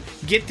children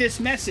get this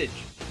message."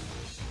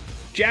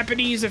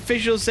 Japanese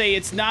officials say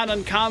it's not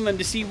uncommon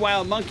to see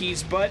wild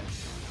monkeys, but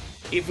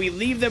if we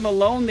leave them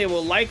alone, they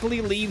will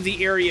likely leave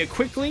the area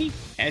quickly,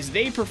 as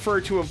they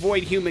prefer to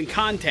avoid human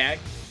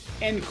contact,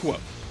 end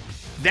quote.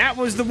 That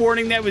was the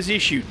warning that was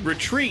issued.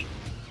 Retreat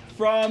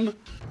from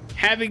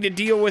having to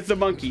deal with the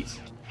monkeys.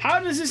 How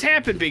does this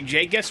happen, Big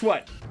J? Guess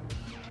what?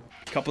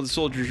 A couple of the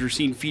soldiers were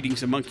seen feeding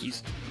some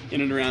monkeys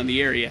in and around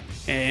the area,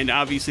 and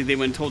obviously they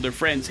went and told their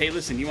friends, hey,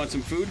 listen, you want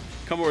some food?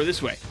 Come over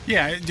this way.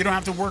 Yeah, you don't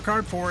have to work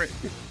hard for it.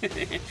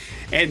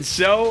 And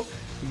so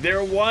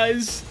there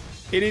was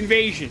an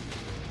invasion.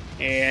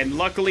 And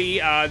luckily,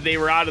 they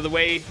were out of the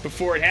way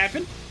before it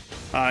happened.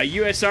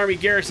 U.S. Army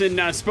Garrison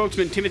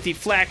spokesman Timothy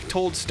Flack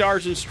told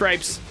Stars and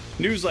Stripes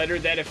newsletter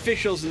that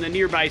officials in the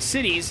nearby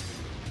cities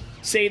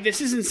say this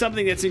isn't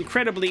something that's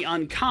incredibly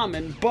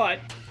uncommon, but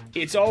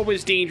it's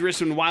always dangerous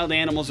when wild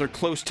animals are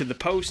close to the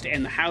post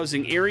and the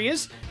housing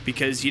areas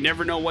because you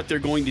never know what they're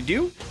going to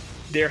do.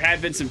 There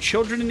have been some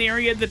children in the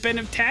area that have been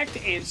attacked,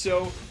 and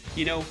so,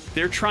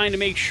 they're trying to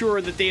make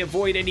sure that they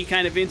avoid any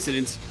kind of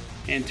incidents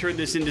and turn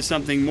this into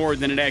something more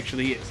than it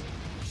actually is.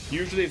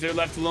 Usually if they're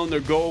left alone, they'll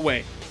go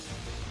away.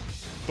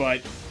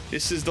 But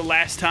this is the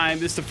first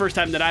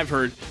time that I've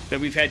heard that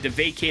we've had to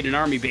vacate an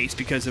army base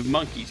because of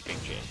monkeys,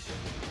 Big J.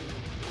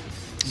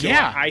 So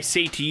yeah. I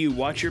say to you,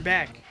 watch your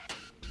back.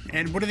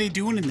 And what are they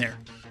doing in there?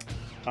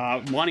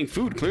 Wanting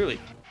food, clearly.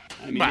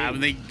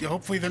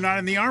 Hopefully they're not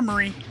in the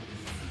armory.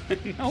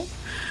 No.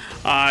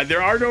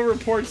 There are no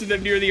reports of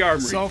them near the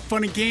armory. It's all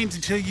fun and games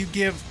until you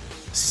give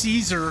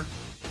Caesar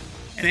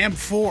an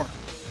M4.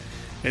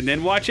 And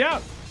then watch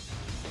out.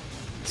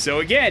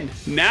 So again,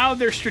 now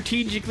they're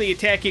strategically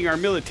attacking our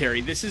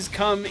military. This has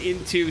come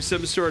into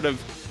some sort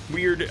of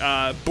weird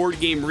board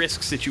game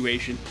risk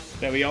situation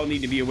that we all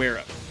need to be aware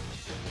of.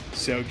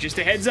 So just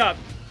a heads up,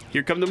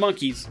 here come the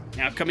monkeys,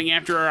 now coming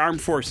after our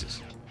armed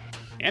forces.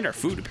 And our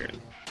food,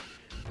 apparently.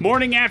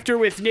 Morning After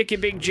with Nick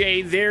and Big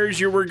J, there's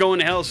your We're Going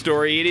to Hell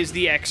story. It is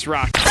the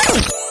X-Rock.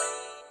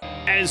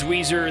 As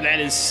Weezer,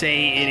 that is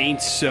Say It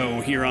Ain't So,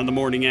 here on the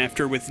Morning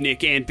After with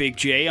Nick and Big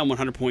J on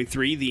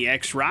 100.3, the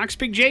X-Rocks.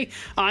 Big J,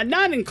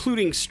 not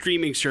including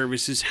streaming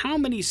services, how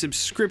many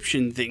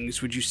subscription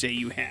things would you say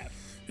you have?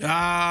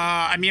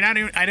 I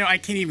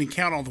can't even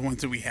count all the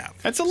ones that we have.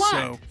 That's a lot.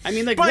 So,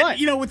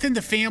 what? Within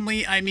the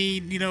family,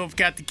 I've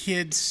got the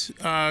kids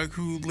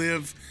who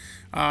live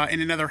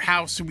in another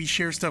house, so we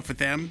share stuff with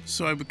them.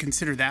 So I would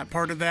consider that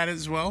part of that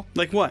as well.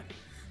 Like what?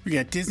 We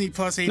got Disney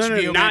Plus,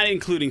 HBO. No, not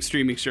including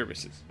streaming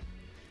services.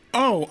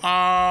 Oh,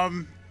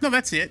 no,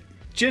 that's it.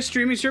 Just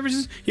streaming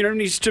services? You don't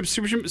need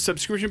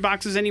subscription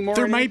boxes anymore?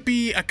 There might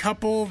be a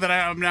couple that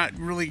I'm not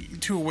really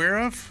too aware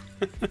of.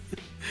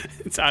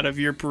 It's out of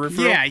your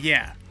peripheral?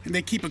 Yeah. And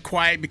they keep it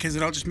quiet because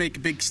it'll just make a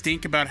big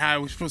stink about how I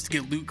was supposed to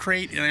get Loot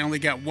Crate, and I only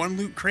got one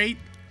Loot Crate.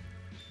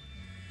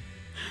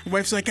 My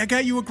wife's like, I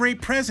got you a great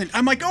present.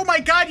 I'm like, oh my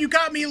God, you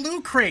got me a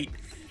Loot Crate.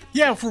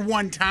 Yeah, for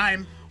one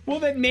time.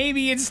 Well, then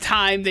maybe it's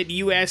time that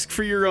you ask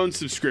for your own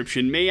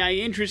subscription. May I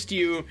interest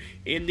you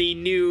in the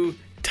new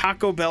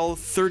Taco Bell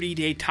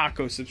 30-day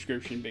taco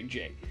subscription, Big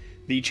J?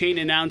 The chain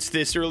announced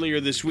this earlier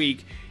this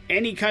week.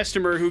 Any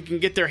customer who can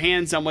get their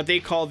hands on what they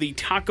call the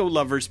Taco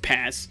Lovers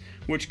Pass,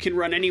 which can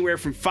run anywhere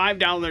from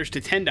 $5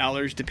 to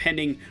 $10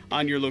 depending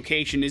on your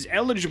location, is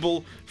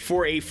eligible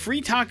for a free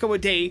taco a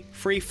day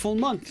for a full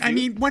month. Dude. I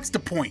mean, what's the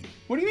point?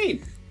 What do you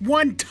mean?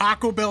 One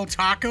Taco Bell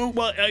taco?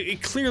 Well,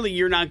 clearly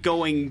you're not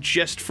going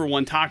just for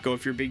one taco.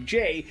 If you're Big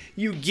J,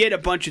 you get a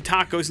bunch of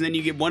tacos and then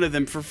you get one of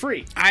them for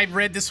free. I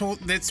read this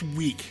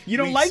week. You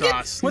don't like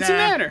sauce. It? What's the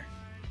matter?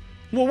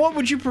 Well, what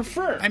would you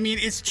prefer? I mean,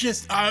 it's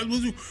just,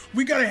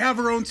 we got to have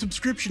our own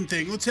subscription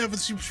thing. Let's have a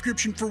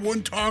subscription for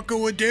one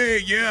taco a day.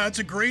 Yeah, that's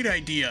a great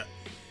idea.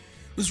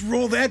 Let's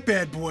roll that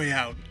bad boy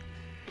out.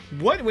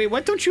 What? Wait,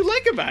 what don't you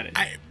like about it?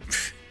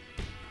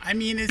 I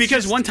mean, it's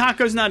because just, one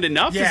taco's not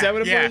enough? Yeah, Is that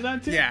what it boils down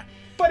to? Yeah.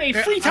 But a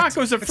free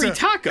taco is a free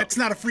taco. It's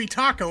not a free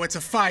taco. It's a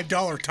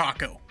 $5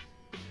 taco.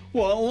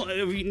 Well,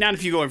 not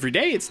if you go every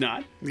day, it's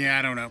not. Yeah,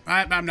 I don't know.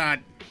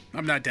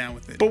 I'm not down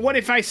with it. But what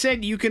if I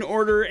said you can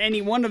order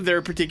any one of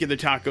their particular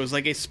tacos,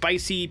 like a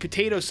spicy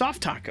potato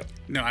soft taco?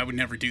 No, I would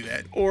never do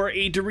that. Or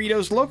a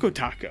Doritos Loco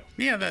taco?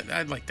 Yeah,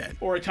 I'd like that.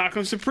 Or a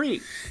Taco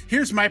Supreme?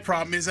 Here's my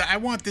problem: is I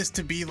want this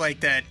to be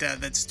like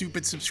that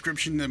stupid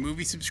subscription, the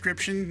movie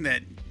subscription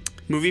that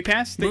Movie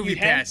Pass. Movie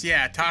Pass,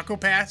 yeah, Taco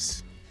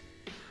Pass.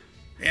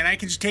 And I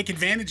can just take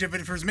advantage of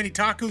it for as many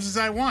tacos as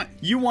I want.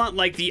 You want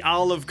like the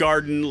Olive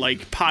Garden,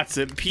 like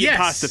pasta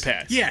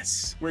pass.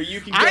 Yes. Where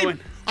you can go in.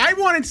 I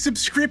wanted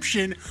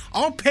subscription.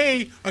 I'll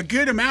pay a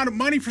good amount of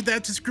money for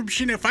that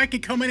subscription if I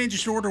could come in and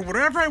just order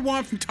whatever I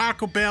want from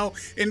Taco Bell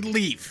and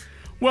leave.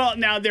 Well,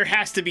 now there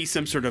has to be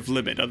some sort of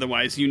limit.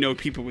 Otherwise,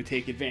 people would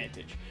take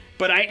advantage.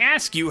 But I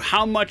ask you,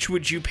 how much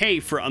would you pay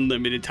for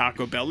unlimited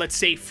Taco Bell? Let's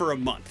say for a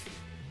month.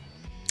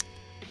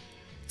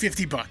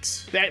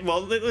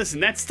 $50. Listen,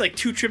 that's like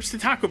 2 trips to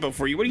Taco Bell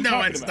for you. What are you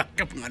talking about?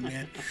 No, come on,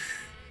 man.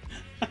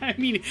 I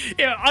mean,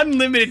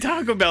 unlimited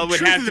Taco Bell would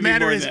have to be more than that. The truth of the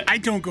matter is, I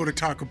don't go to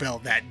Taco Bell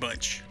that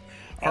much.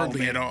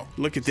 Hardly at all.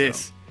 Look at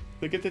this.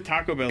 Look at the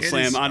Taco Bell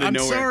slam out of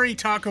nowhere. I'm sorry,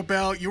 Taco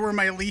Bell. You were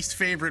my least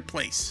favorite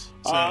place.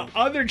 So.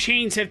 Other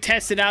chains have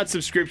tested out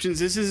subscriptions.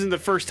 This isn't the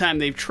first time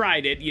they've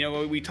tried it.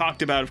 We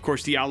talked about, of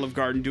course, the Olive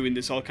Garden doing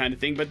this all kind of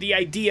thing. But the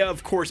idea,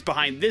 of course,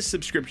 behind this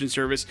subscription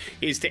service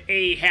is to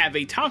A, have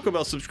a Taco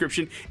Bell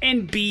subscription,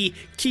 and B,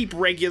 keep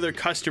regular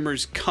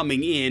customers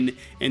coming in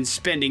and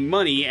spending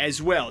money as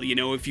well.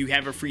 If you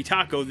have a free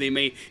taco, it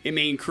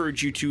may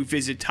encourage you to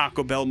visit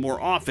Taco Bell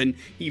more often,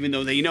 even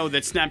though they know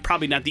that's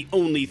probably not the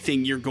only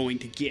thing you're going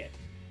to get.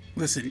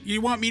 Listen,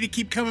 you want me to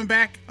keep coming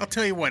back? I'll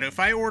tell you what, if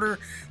I order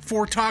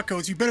 4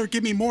 tacos, you better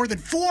give me more than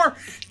 4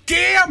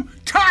 damn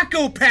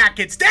taco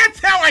packets. That's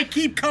how I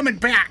keep coming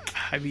back.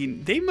 I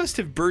mean, they must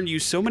have burned you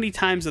so many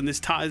times on this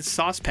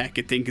sauce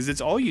packet thing because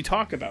it's all you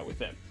talk about with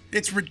them.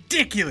 It's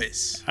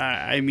ridiculous.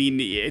 I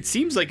mean, it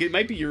seems like it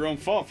might be your own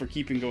fault for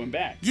keeping going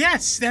back.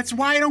 Yes, that's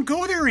why I don't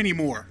go there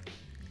anymore.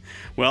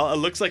 Well, it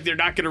looks like they're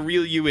not going to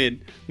reel you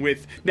in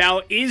with...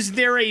 Now, is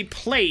there a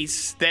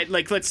place that,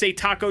 like, let's say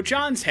Taco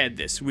John's had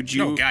this? Would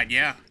you... Oh, God,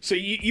 yeah. So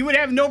you would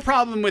have no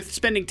problem with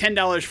spending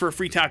 $10 for a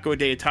free taco a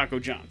day at Taco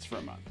John's for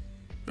a month?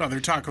 Oh, their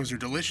tacos are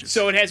delicious.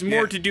 So it has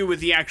more to do with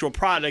the actual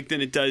product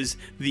than it does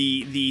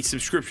the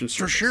subscription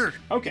service. For sure.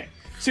 Okay.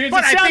 So it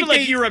sounded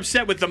like you were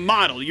upset with the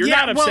model. You're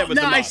not upset with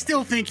the model. I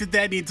still think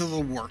that needs a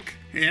little work.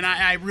 And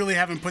I really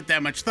haven't put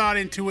that much thought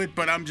into it,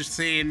 but I'm just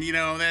saying,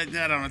 that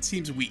I don't know, it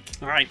seems weak.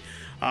 All right.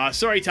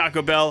 Sorry,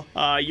 Taco Bell.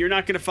 You're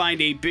not going to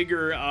find a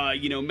bigger,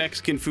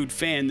 Mexican food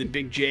fan than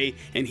Big J,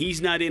 and he's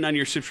not in on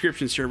your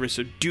subscription service,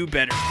 so do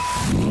better.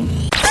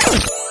 On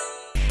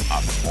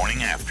the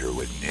Morning After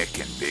with Nick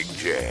and Big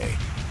J.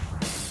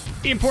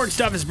 The important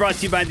stuff is brought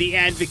to you by the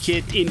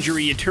Advocate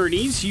Injury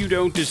Attorneys. You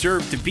don't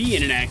deserve to be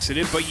in an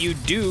accident, but you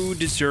do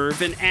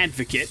deserve an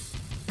advocate.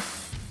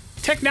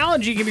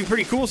 Technology can be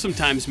pretty cool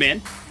sometimes,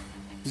 man.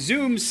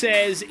 Zoom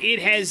says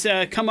it has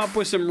come up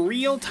with some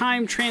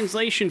real-time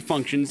translation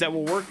functions that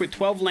will work with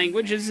 12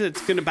 languages.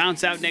 It's going to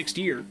bounce out next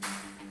year.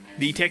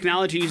 The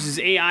technology uses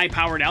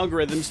AI-powered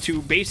algorithms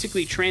to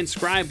basically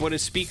transcribe what a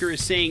speaker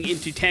is saying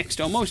into text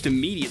almost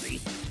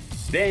immediately.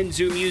 Then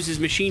Zoom uses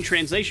machine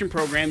translation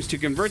programs to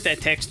convert that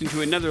text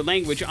into another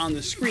language on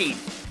the screen.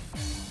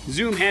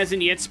 Zoom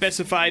hasn't yet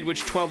specified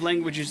which 12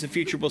 languages the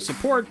feature will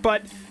support,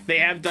 but they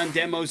have done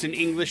demos in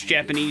English,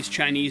 Japanese,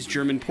 Chinese,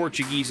 German,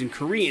 Portuguese, and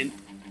Korean.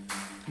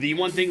 The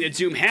one thing that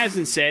Zoom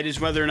hasn't said is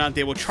whether or not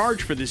they will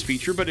charge for this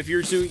feature, but if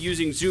you're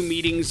using Zoom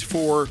meetings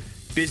for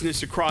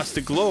business across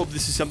the globe,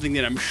 this is something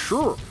that I'm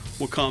sure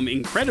will come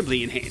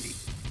incredibly in handy.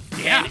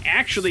 Yeah. And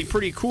actually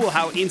pretty cool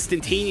how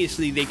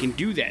instantaneously they can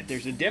do that.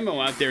 There's a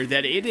demo out there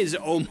that it is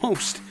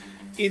almost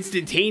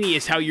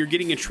instantaneous how you're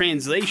getting a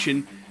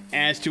translation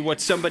as to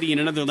what somebody in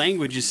another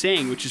language is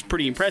saying, which is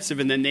pretty impressive.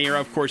 And then they are,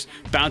 of course,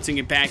 bouncing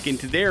it back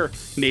into their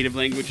native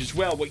language as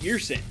well, what you're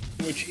saying,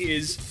 which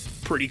is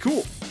pretty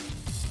cool.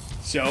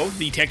 So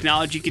the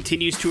technology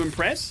continues to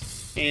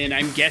impress, and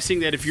I'm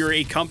guessing that if you're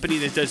a company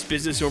that does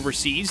business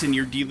overseas and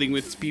you're dealing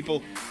with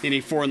people in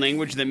a foreign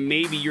language that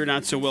maybe you're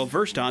not so well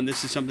versed on,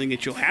 this is something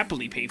that you'll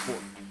happily pay for.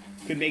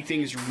 Could make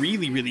things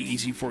really, really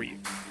easy for you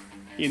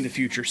in the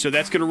future. So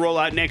that's going to roll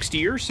out next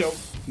year, so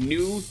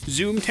new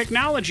Zoom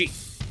technology.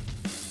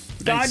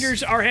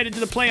 Dodgers are headed to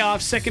the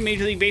playoffs, second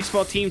Major League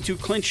Baseball team to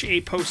clinch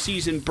a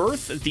postseason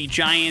berth. The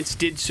Giants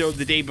did so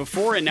the day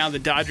before, and now the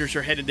Dodgers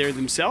are headed there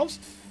themselves.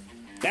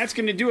 That's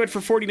going to do it for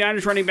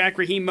 49ers running back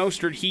Raheem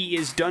Mostert. He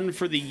is done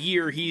for the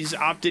year. He's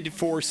opted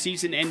for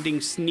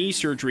season-ending knee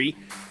surgery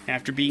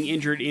after being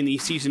injured in the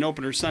season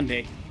opener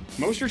Sunday.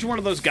 Mostert's one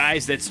of those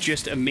guys that's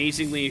just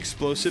amazingly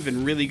explosive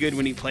and really good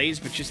when he plays,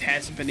 but just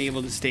hasn't been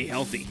able to stay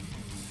healthy.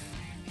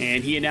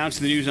 And he announced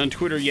the news on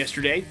Twitter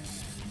yesterday.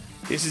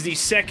 This is the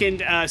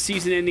second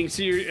season-ending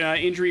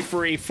injury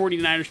for a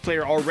 49ers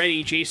player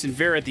already. Jason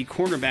Verrett, the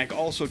cornerback,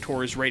 also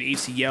tore his right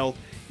ACL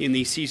in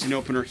the season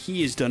opener.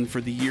 He is done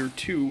for the year,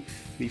 too.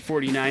 The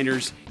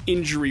 49ers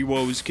injury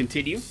woes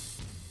continue.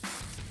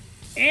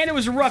 And it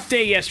was a rough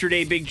day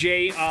yesterday, Big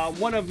J.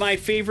 One of my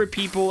favorite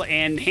people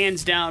and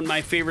hands down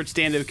my favorite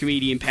stand-up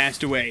comedian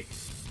passed away.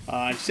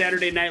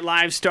 Saturday Night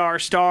Live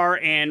star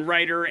and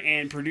writer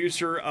and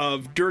producer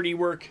of Dirty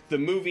Work, the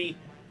movie,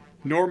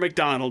 Norm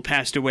Macdonald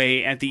passed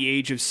away at the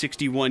age of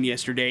 61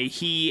 yesterday.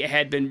 He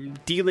had been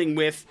dealing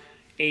with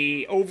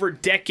a over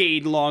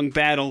decade-long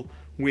battle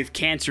with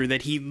cancer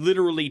that he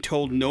literally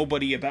told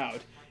nobody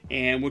about.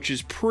 and which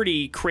is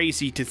pretty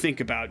crazy to think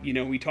about. You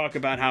know, we talk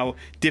about how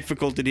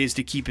difficult it is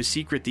to keep a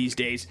secret these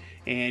days,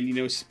 and, you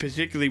know,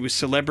 particularly with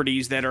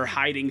celebrities that are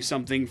hiding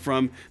something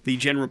from the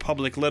general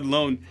public, let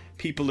alone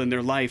people in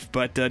their life.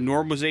 But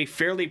Norm was a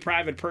fairly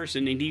private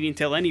person, and he didn't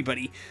tell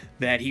anybody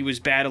that he was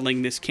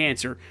battling this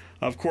cancer.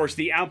 Of course,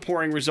 the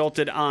outpouring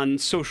resulted on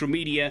social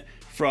media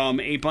from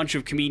a bunch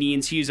of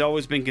comedians. He has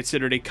always been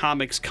considered a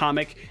comics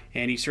comic,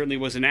 and he certainly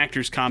was an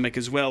actor's comic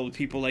as well, with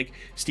people like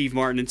Steve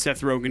Martin and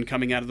Seth Rogen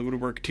coming out of the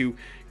woodwork to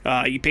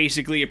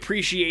basically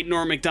appreciate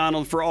Norm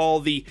Macdonald for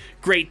all the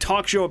great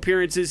talk show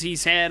appearances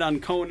he's had on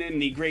Conan,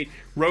 the great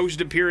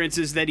roast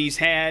appearances that he's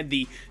had,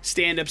 the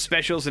stand-up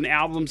specials and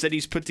albums that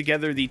he's put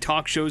together, the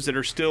talk shows that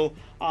are still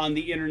on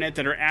the internet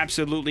that are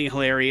absolutely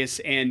hilarious,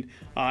 and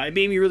it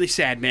made me really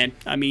sad, man.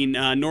 I mean,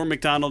 Norm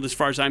Macdonald, as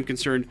far as I'm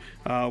concerned,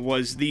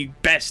 was the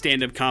best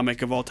stand-up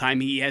comic of all time.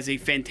 He has a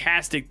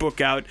fantastic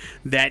book out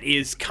that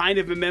is kind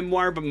of a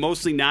memoir, but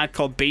mostly not,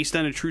 called Based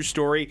on a True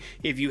Story.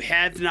 If you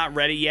have not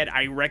read it yet,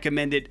 I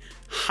recommend it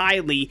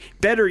highly.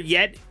 Better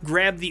yet,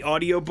 grab the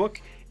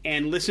audiobook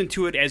and listen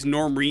to it as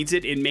Norm reads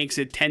it. It makes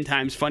it 10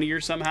 times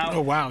funnier somehow. Oh,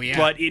 wow, yeah.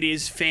 But it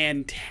is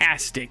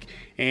fantastic.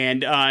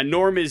 And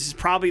Norm is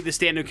probably the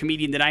stand-up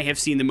comedian that I have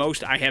seen the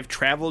most. I have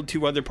traveled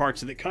to other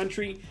parts of the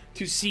country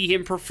to see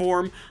him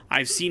perform.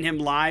 I've seen him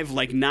live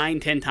like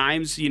 9-10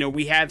 times. You know,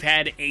 we have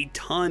had a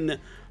ton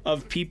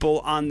of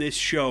people on this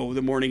show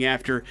the morning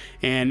after,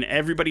 and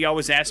everybody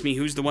always asks me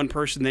who's the one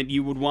person that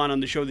you would want on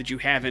the show that you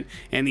haven't,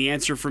 and the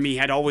answer for me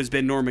had always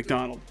been Norm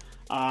Macdonald.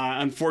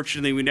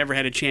 Unfortunately, we never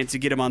had a chance to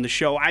get him on the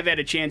show. I've had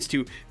a chance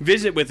to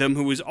visit with him,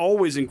 who was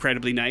always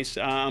incredibly nice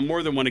on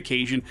more than one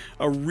occasion.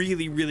 A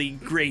really, really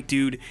great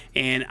dude,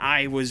 and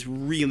I was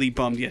really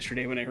bummed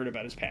yesterday when I heard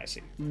about his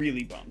passing.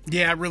 Really bummed.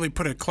 Yeah, it really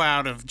put a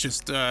cloud of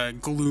just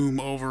gloom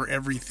over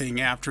everything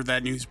after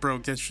that news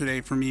broke yesterday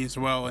for me as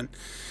well, and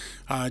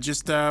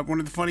just one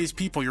of the funniest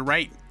people. You're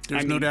right.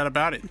 There's no doubt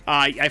about it.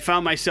 I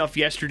found myself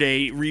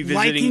yesterday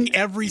revisiting... liking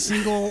every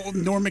single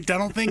Norm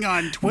Macdonald thing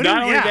on Twitter.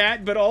 Not only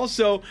that, but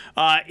also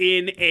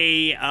in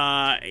a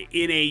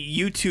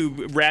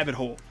YouTube rabbit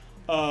hole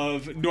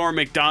of Norm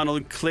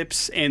Macdonald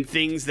clips and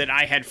things that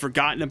I had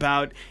forgotten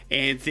about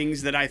and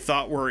things that I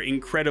thought were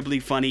incredibly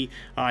funny.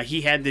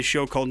 He had this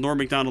show called Norm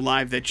Macdonald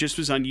Live that just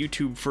was on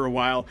YouTube for a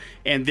while,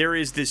 and there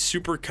is this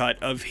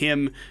supercut of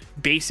him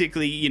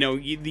basically, you know,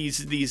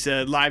 these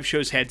live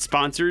shows had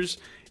sponsors,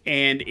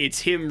 and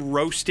it's him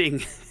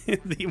roasting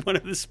one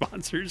of the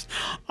sponsors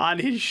on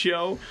his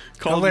show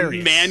called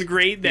Man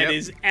Great. That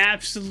is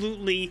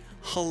absolutely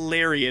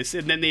hilarious.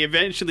 And then they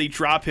eventually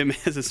drop him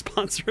as a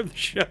sponsor of the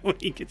show and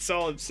he gets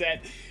all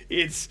upset.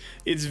 It's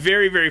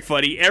very, very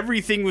funny.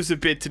 Everything was a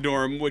bit to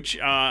Norm, which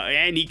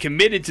and he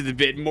committed to the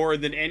bit more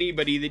than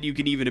anybody that you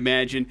can even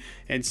imagine.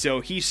 And so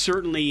he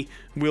certainly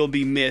will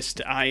be missed.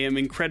 I am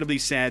incredibly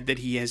sad that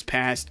he has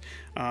passed,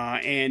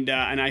 and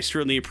I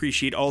certainly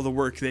appreciate all the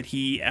work that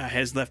he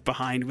has left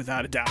behind,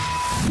 without a doubt.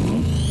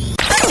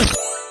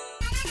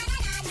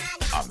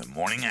 On the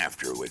morning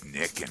after with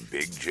Nick and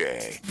Big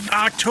J.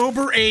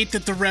 October 8th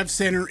at the Rev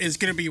Center is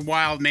going to be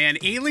wild, man.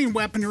 Alien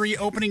Weaponry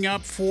opening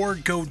up for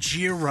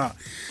Gojira.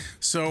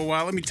 So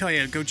let me tell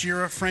you,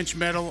 Gojira, French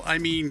metal, I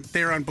mean,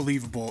 they're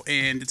unbelievable,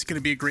 and it's going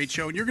to be a great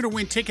show. And you're going to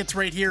win tickets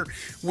right here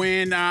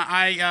when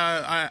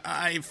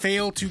I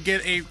fail to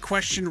get a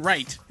question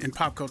right in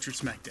Pop Culture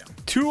Smackdown.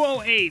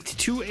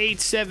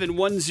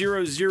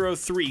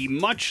 208-287-1003,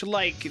 much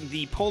like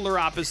the polar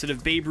opposite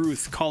of Babe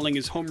Ruth calling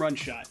his home run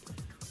shot.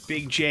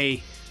 Big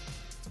J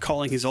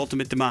calling his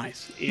ultimate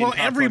demise. Well,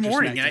 every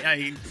morning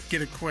I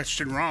get a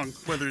question wrong,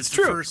 whether it's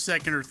the first,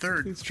 second, or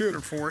third. It's true.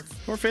 Or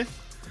fourth. Or fifth.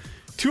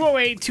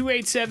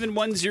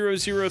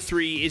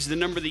 208-287-1003 is the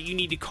number that you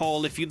need to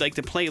call if you'd like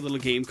to play a little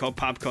game called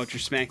Pop Culture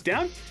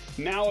Smackdown.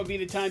 Now would be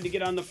the time to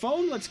get on the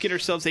phone. Let's get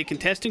ourselves a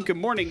contestant. Good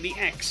morning, the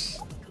X.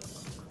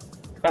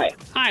 Hi.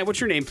 Hi, what's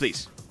your name,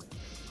 please?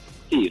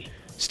 Steve.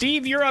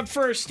 Steve, you're up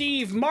first.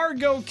 Steve,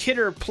 Margot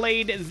Kidder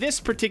played this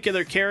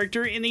particular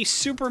character in the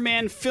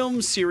Superman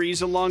film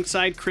series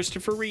alongside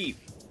Christopher Reeve.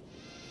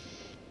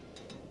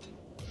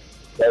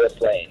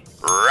 Lois Lane.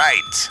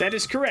 Right. That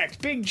is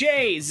correct. Big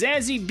J,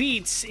 Zazie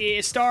Beetz,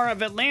 a star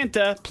of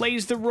Atlanta,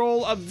 plays the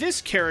role of this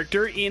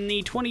character in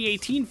the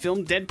 2018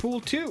 film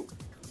Deadpool 2.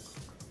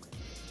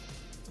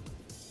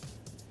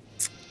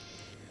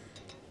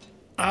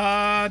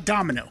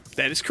 Domino.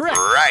 That is correct.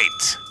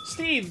 Right.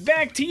 Steve,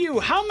 back to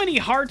you. How many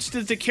hearts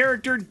does the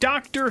character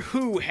Doctor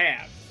Who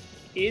have?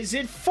 Is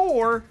it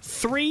 4,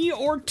 3,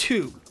 or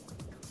 2?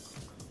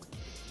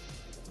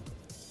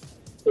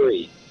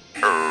 3.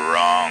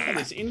 Wrong. That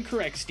is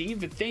incorrect,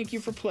 Steve, but thank you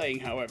for playing,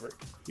 however.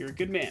 You're a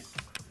good man.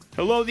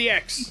 Hello, the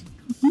X.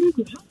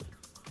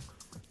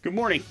 Good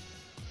morning.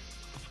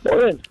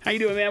 Morning. How you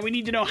doing, man? We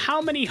need to know,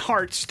 how many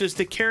hearts does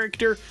the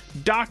character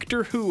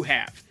Doctor Who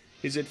have?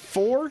 Is it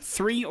 4,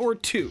 3, or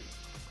 2?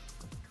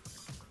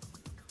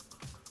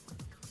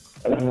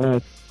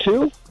 2?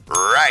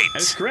 Right.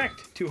 That is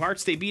correct. 2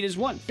 hearts they beat as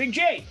 1. Big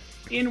J,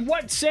 in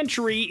what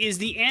century is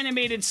the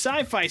animated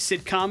sci-fi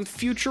sitcom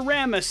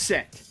Futurama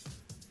set?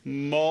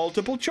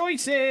 Multiple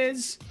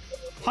choices.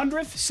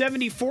 100th,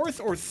 74th,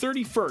 or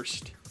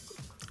 31st?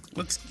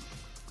 Let's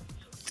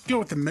go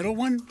with the middle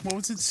one. What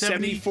was it?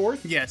 74th?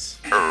 Yes.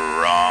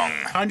 Wrong.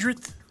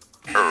 100th?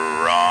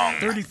 Wrong.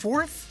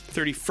 34th?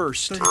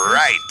 31st.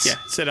 Right. Yeah,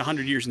 it said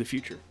 100 years in the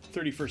future.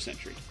 31st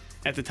century.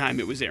 At the time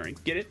it was airing.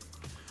 Get it?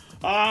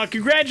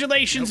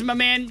 Congratulations, my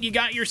man. You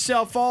got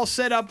yourself all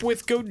set up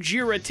with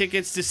Gojira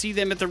tickets to see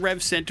them at the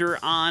Rev Center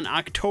on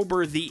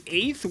October the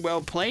 8th.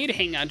 Well played.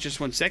 Hang on just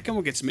 1 second.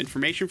 We'll get some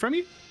information from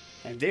you.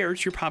 And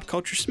there's your Pop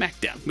Culture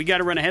Smackdown. We got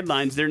to run a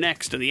headlines. They're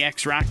next on the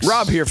X Rocks.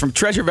 Rob here from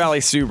Treasure Valley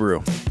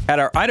Subaru. At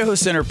our Idaho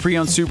Center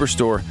pre-owned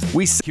superstore,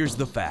 Here's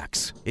the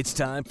facts. It's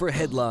time for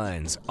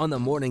headlines on the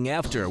morning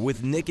after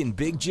with Nick and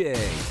Big J.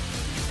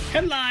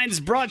 Headlines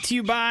brought to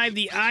you by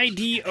the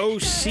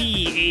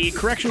IDOC. A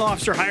correctional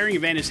officer hiring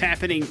event is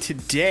happening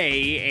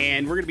today,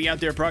 and we're going to be out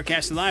there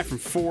broadcasting live from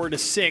 4 to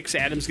 6.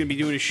 Adam's going to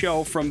be doing a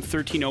show from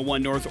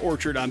 1301 North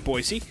Orchard on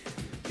Boise.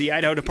 The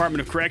Idaho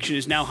Department of Correction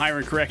is now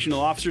hiring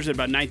correctional officers at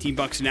about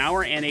 $19 an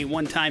hour and a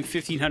one-time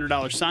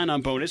 $1,500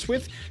 sign-on bonus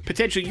with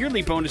potential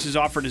yearly bonuses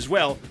offered as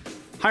well.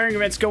 Hiring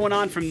events going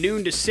on from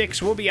noon to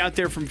 6. We'll be out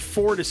there from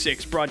 4 to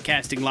 6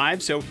 broadcasting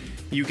live, so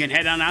you can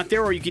head on out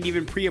there, or you can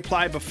even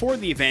pre-apply before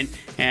the event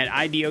at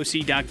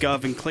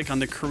idoc.gov and click on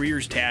the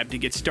Careers tab to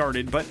get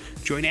started. But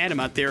join Adam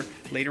out there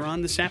later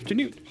on this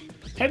afternoon.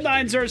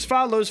 Headlines are as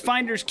follows.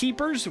 Finders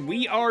Keepers,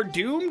 we are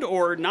doomed,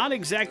 or not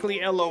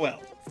exactly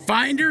LOL.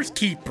 Finders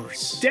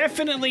Keepers.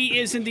 Definitely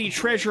isn't the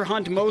treasure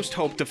hunt most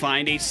hope to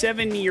find. A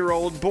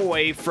 7-year-old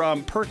boy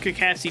from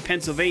Perkasie,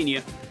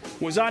 Pennsylvania,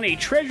 was on a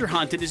treasure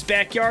hunt in his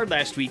backyard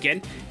last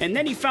weekend, and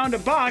then he found a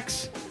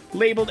box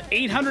labeled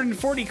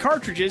 840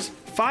 cartridges,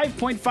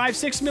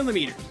 5.56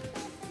 millimeters.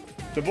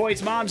 The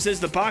boy's mom says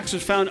the box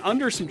was found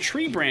under some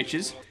tree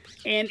branches,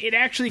 and it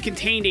actually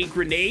contained a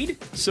grenade,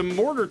 some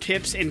mortar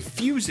tips, and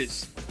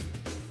fuses.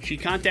 She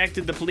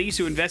contacted the police,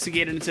 who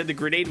investigated and said the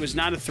grenade was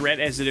not a threat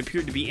as it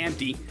appeared to be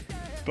empty,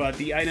 but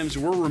the items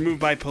were removed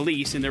by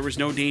police and there was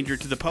no danger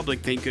to the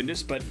public, thank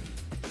goodness. But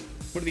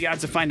what are the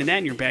odds of finding that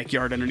in your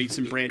backyard underneath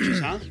some branches,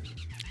 huh?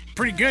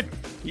 Pretty good.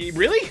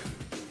 Really?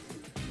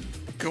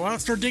 Go out,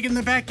 start digging in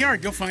the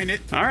backyard. You'll find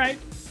it. All right.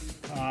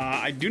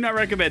 I do not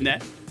recommend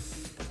that.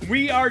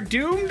 We are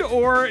doomed,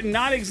 or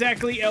not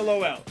exactly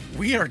LOL.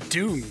 We are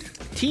doomed.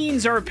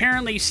 Teens are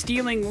apparently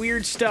stealing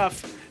weird stuff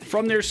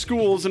from their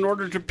schools in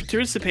order to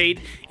participate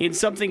in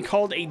something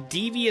called a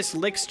Devious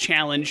Licks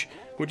Challenge,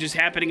 which is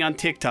happening on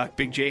TikTok.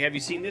 Big J, have you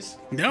seen this?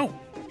 No.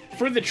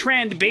 For the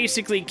trend,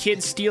 basically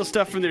kids steal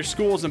stuff from their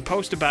schools and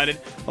post about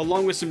it,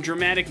 along with some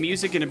dramatic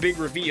music and a big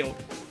reveal.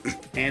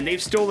 And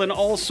they've stolen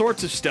all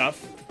sorts of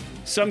stuff.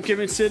 Some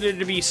considered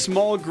to be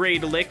small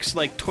grade licks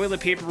like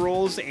toilet paper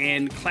rolls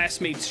and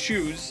classmates'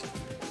 shoes.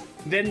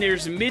 Then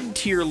there's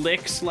mid-tier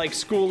licks like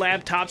school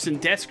laptops and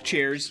desk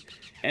chairs.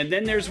 And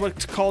then there's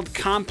what's called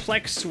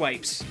complex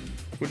swipes,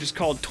 which is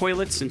called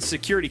toilets and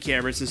security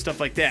cameras and stuff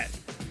like that.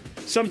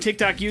 Some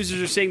TikTok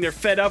users are saying they're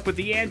fed up with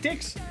the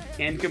antics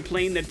and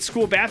complain that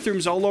school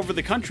bathrooms all over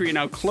the country are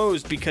now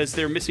closed because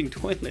they're missing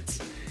toilets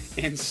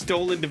and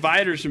stolen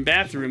dividers from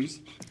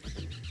bathrooms.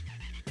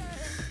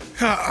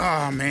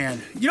 Oh,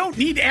 man. You don't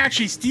need to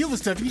actually steal the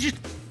stuff. You just...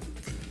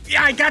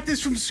 Yeah, I got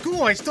this from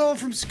school. I stole it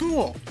from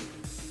school.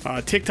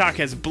 TikTok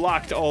has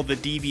blocked all the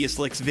Devious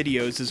Licks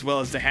videos as well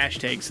as the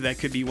hashtag, so that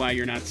could be why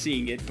you're not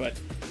seeing it. But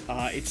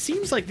it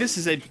seems like this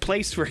is a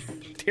place where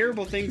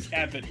terrible things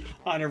happen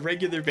on a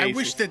regular basis. I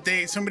wish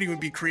that somebody would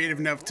be creative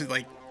enough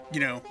to,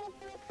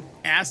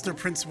 ask their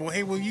principal,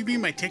 hey, will you be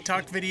in my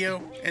TikTok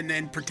video? And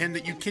then pretend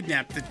that you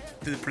kidnapped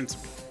the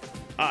principal.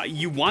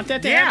 You want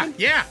that to happen?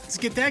 Yeah. Let's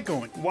get that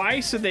going.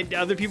 Why? So that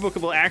other people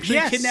will actually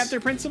kidnap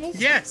their principals?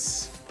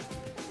 Yes.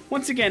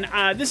 Once again,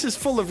 this is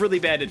full of really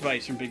bad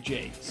advice from Big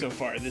J so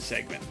far, this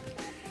segment.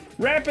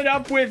 Wrap it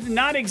up with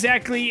not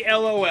exactly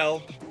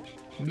LOL.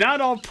 Not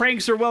all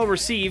pranks are well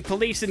received.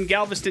 Police in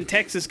Galveston,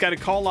 Texas got a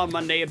call on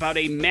Monday about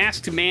a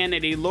masked man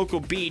at a local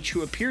beach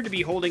who appeared to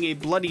be holding a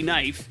bloody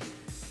knife.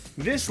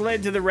 This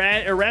led to the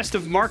arrest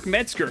of Mark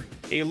Metzger,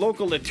 a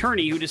local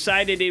attorney who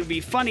decided it would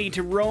be funny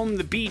to roam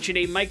the beach in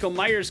a Michael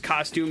Myers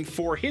costume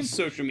for his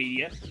social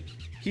media.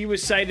 He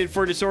was cited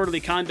for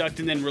disorderly conduct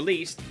and then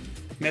released.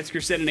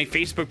 Metzger said in a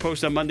Facebook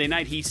post on Monday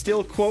night he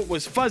still, quote,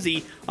 was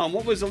fuzzy on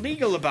what was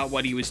illegal about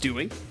what he was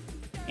doing.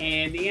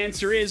 And the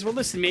answer is, well,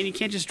 listen, man, you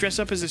can't just dress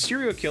up as a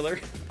serial killer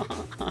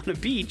on a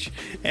beach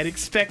and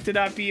expect to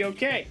not be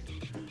okay.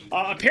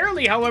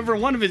 Apparently, however,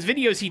 in one of his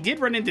videos, he did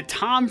run into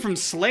Tom from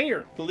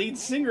Slayer, the lead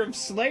singer of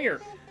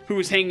Slayer, who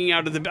was hanging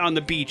out on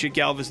the beach at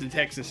Galveston,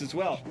 Texas as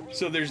well.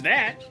 So there's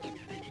that,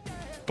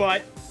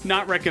 but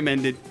not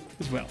recommended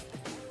as well.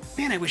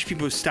 Man, I wish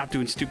people would stop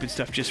doing stupid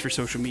stuff just for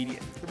social media.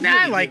 Really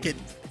I like it.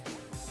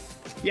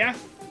 Yeah?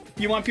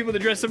 You want people to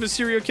dress up as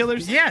serial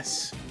killers?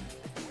 Yes.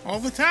 All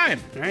the time.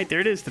 All right, there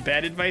it is. The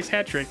bad advice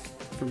hat trick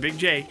from Big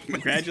J.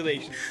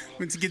 Congratulations.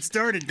 Once you get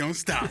started, don't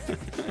stop.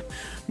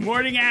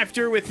 Morning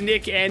After with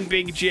Nick and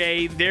Big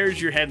J.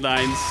 There's your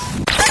headlines.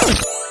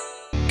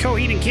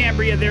 Coheed and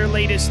Cambria, their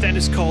latest, that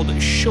is called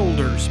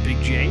Shoulders,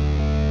 Big J.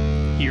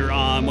 Here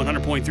on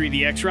 100.3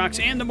 The X Rocks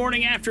and the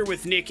morning after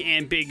with Nick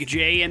and Big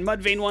J. And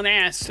Mudvayne1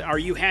 asks, are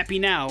you happy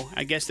now?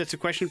 I guess that's a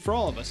question for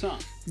all of us, huh?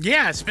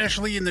 Yeah,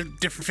 especially in the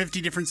 50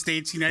 different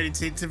states, United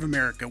States of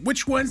America.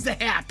 Which one's the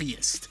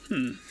happiest?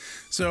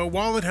 So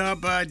Wallet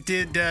Hub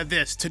did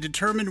this to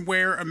determine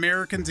where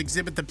Americans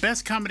exhibit the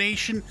best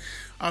combination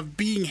of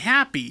being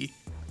happy.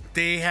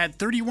 They had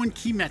 31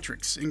 key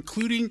metrics,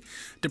 including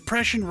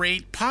depression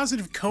rate,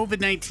 positive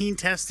COVID-19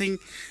 testing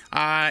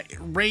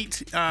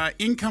rate,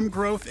 income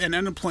growth, and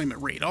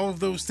unemployment rate. All of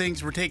those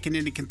things were taken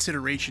into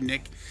consideration,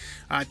 Nick,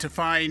 to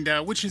find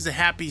which is the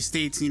happiest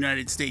states in the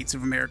United States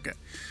of America.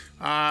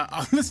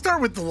 Let's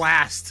start with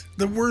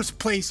the worst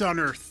place on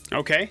earth.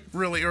 Okay.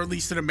 Really, or at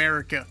least in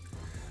America.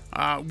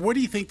 What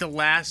do you think the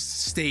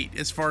last state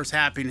as far as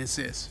happiness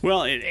is?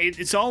 Well,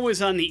 it's always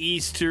on the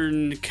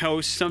eastern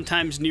coast,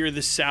 sometimes near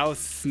the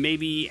south,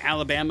 maybe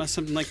Alabama,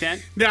 something like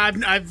that. No,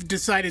 I've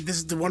decided this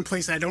is the one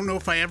place I don't know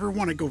if I ever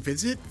want to go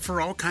visit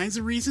for all kinds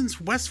of reasons.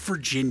 West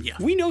Virginia.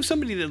 We know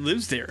somebody that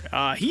lives there.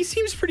 He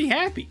seems pretty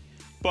happy.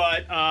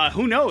 But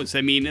who knows? I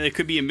mean, it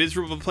could be a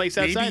miserable place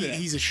outside Maybe of that.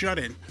 he's a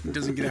shut-in. He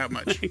doesn't get out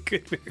much. It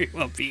could very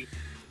well be.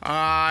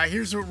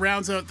 Here's what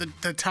rounds out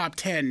the top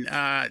 10.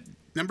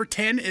 Number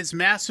 10 is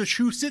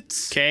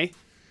Massachusetts. Okay.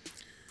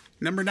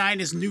 Number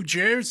 9 is New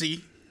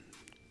Jersey.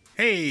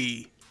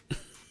 Hey.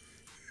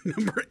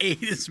 Number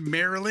 8 is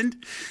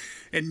Maryland.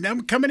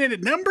 And coming in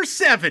at number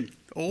 7,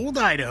 Old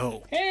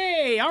Idaho.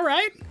 Hey, all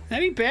right.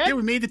 That ain't bad. Yeah,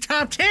 we made the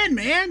top 10,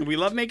 man. We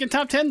love making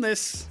top 10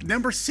 lists.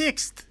 Number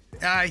 6.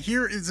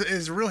 Here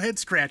is a real head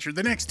scratcher.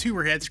 The next two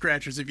are head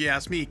scratchers, if you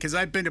ask me, because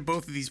I've been to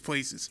both of these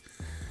places.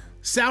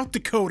 South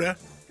Dakota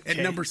at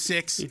number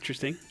 6.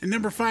 Interesting. And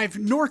number 5,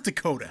 North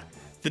Dakota.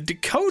 The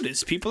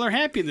Dakotas. People are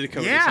happy in the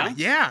Dakotas, Yeah, huh?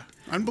 yeah.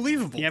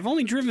 Unbelievable. Yeah, I've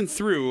only driven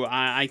through.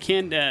 I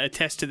can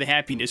attest to the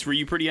happiness. Were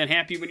you pretty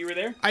unhappy when you were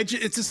there?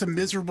 It's just a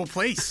miserable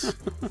place.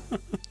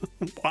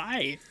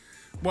 Why?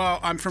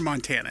 Well, I'm from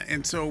Montana,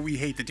 and so we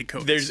hate the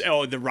Dakotas. There's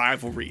the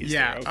rivalries.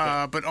 Yeah, there.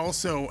 Okay. but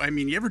also, I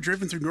mean, you ever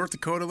driven through North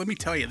Dakota? Let me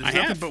tell you, there's I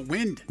nothing have. but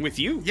wind. With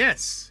you?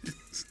 Yes,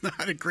 it's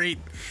not a great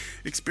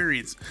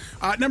experience.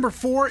 Number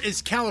 4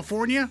 is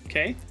California.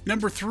 Okay.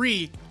 Number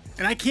 3,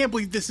 and I can't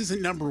believe this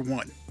isn't number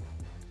 1.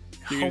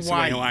 You're gonna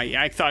say Hawaii.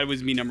 I thought it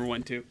was me number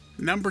 1 too.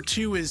 Number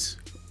 2 is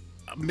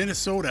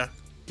Minnesota.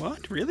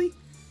 What? Really?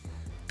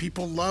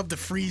 People love to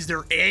freeze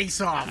their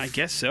ace off. I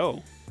guess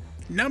so.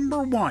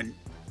 Number 1,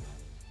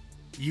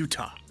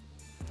 Utah.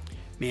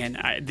 Man,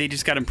 they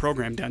just got him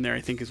programmed down there,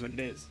 I think is what it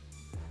is.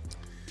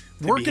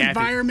 Work be happy.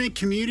 environment,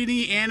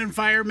 community and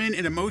environment,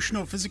 and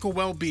emotional physical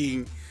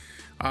well-being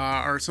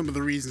are some of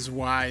the reasons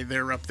why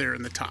they're up there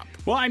in the top.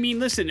 Well, I mean,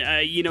 listen,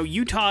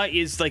 Utah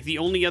is like the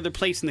only other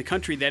place in the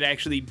country that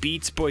actually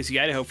beats Boise,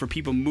 Idaho for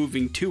people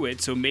moving to it.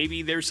 So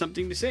maybe there's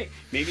something to say.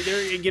 Maybe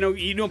they're,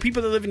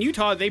 people that live in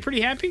Utah, are they pretty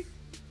happy?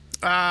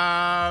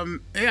 Yeah,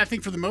 I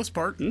think for the most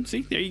part.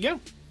 See, there you go.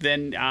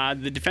 Then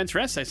the defense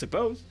rests, I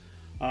suppose.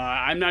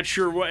 I'm not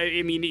sure what.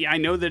 I mean, I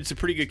know that it's a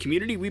pretty good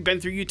community. We've been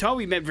through Utah.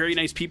 We met very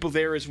nice people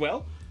there as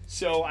well.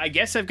 So I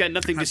guess I've got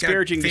nothing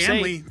disparaging to say.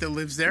 Family that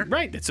lives there.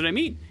 Right, that's what I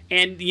mean.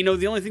 And,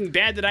 the only thing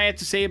bad that I have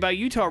to say about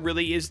Utah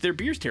really is their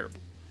beer's terrible.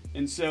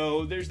 And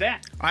so there's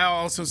that. I'll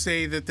also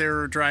say that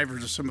their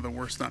drivers are some of the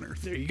worst on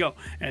earth. There you go.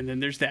 And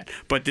then there's that.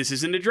 But this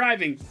isn't a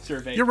driving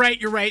survey. You're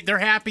right. They're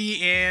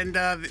happy, and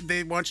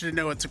they want you to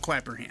know it, so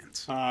clap your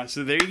hands.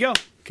 So there you go.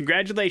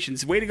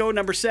 Congratulations. Way to go,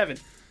 number 7.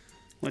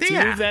 Let's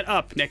move that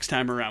up next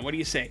time around. What do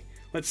you say?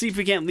 Let's see if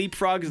we can't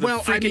leapfrog the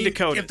freaking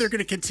Dakotas. If they're going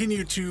to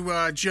continue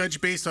to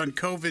judge based on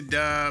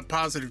COVID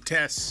positive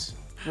tests,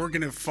 we're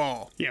going to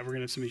fall. Yeah, we're going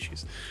to have some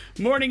issues.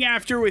 Morning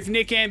After with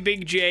Nick and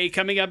Big J.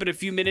 Coming up in a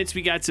few minutes,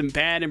 we got some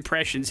bad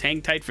impressions.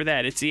 Hang tight for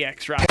that. It's the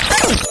X Rock.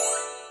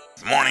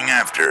 Morning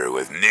After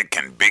with Nick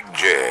and Big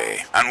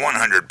J on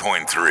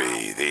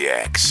 100.3 The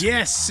X.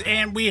 Yes,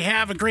 and we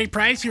have a great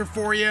prize here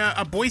for you.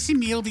 A Boise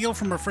meal deal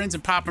from our friends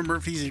at Papa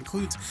Murphy's. It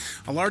includes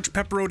a large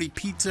pepperoni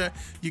pizza.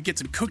 You get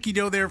some cookie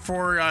dough there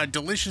for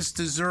delicious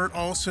dessert.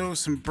 Also,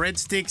 some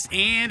breadsticks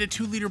and a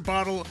 2-liter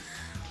bottle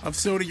of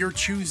soda your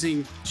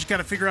choosing. Just got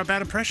to figure out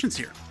bad impressions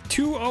here.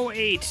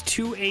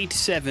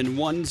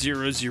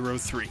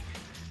 208-287-1003.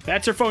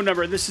 That's our phone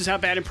number. This is how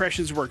Bad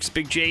Impressions works.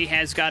 Big J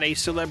has got a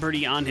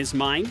celebrity on his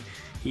mind.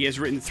 He has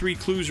written 3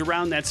 clues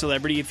around that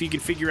celebrity. If you can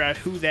figure out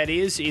who that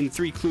is in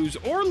 3 clues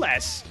or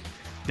less,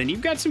 then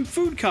you've got some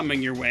food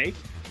coming your way.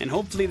 And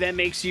hopefully that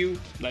makes you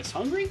less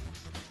hungry,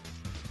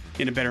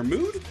 in a better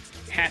mood,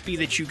 happy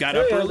that you got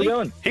up how's early. it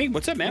going? Hey,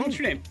 what's up, man? What's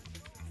your name?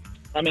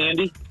 I'm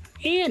Andy.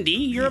 Andy,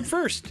 you're up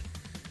first.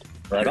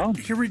 Right on.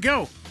 Here we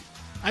go.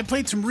 I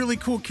played some really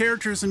cool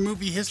characters in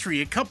movie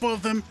history. A couple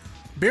of them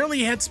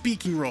barely had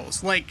speaking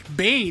roles, like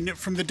Bane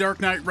from The Dark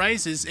Knight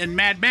Rises and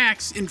Mad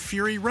Max in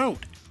Fury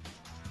Road.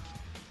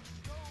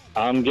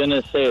 I'm going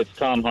to say it's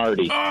Tom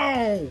Hardy.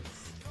 Oh,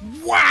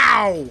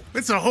 Wow!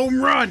 That's a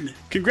home run.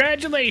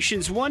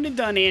 Congratulations. 1 and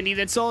done, Andy.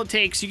 That's all it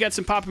takes. You got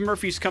some Papa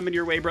Murphys coming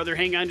your way, brother.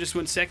 Hang on just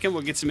 1 second.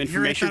 We'll get some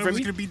information Here I thought from it was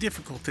you. going to be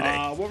difficult today.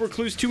 What were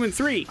clues 2 and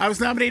 3? I was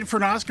nominated for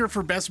an Oscar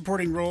for Best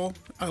Supporting Role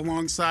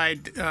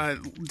alongside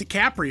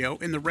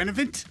DiCaprio in The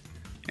Revenant.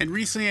 And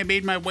recently I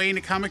made my way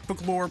into comic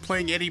book lore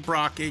playing Eddie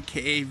Brock,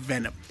 a.k.a.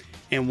 Venom.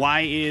 And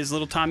why is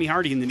little Tommy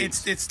Hardy in the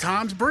news? It's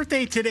Tom's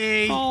birthday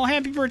today. Oh,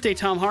 happy birthday,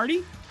 Tom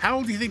Hardy. How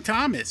old do you think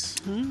Tom is?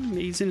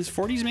 He's in his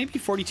 40s, maybe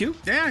 42.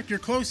 Yeah, you're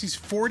close. He's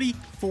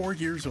 44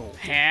 years old.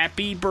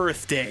 Happy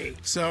birthday.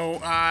 So,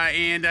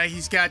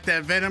 he's got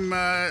that Venom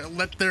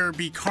Let There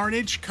Be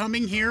Carnage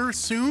coming here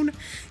soon,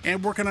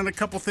 and working on a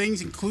couple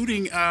things,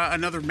 including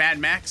another Mad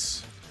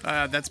Max.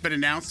 That's been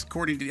announced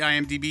according to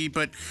IMDb.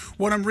 But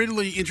what I'm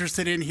really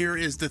interested in here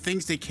is The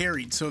Things They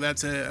Carried. So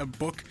that's a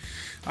book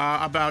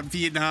about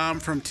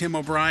Vietnam from Tim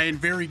O'Brien.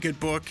 Very good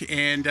book,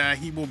 and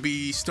he will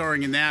be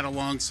starring in that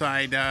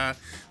alongside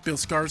Bill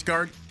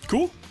Skarsgård.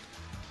 Cool.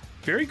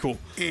 Very cool.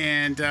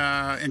 And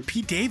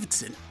Pete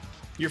Davidson.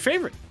 Your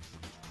favorite.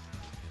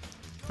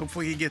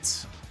 Hopefully he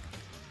gets,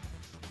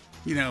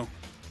 the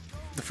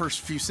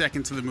first few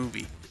seconds of the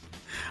movie.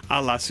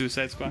 A la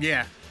Suicide Squad.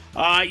 Yeah.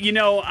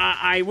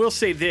 I will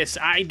say this.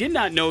 I did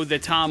not know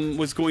that Tom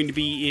was going to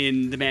be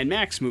in the Mad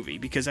Max movie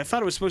because I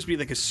thought it was supposed to be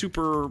like a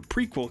super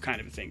prequel kind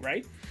of a thing,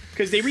 right?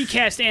 Because they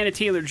recast Anna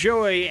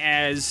Taylor-Joy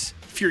as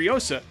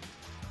Furiosa.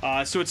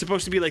 So it's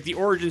supposed to be like the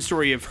origin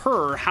story of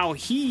her. How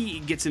he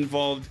gets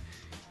involved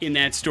in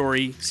that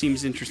story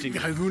seems interesting.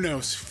 Who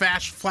knows?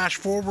 Flash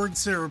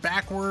forwards or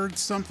backwards,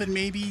 something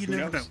maybe. You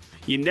never know.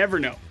 You never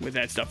know with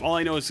that stuff. All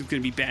I know is it's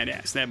going to be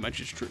badass. That much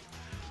is true.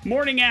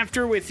 Morning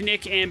After with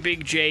Nick and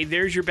Big J.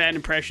 There's your bad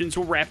impressions.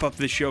 We'll wrap up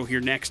the show here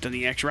next on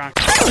the X-Rock.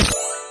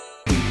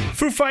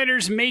 Foo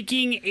Fighters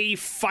making a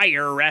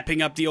fire,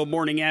 wrapping up the old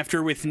Morning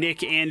After with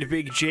Nick and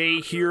Big J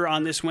here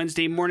on this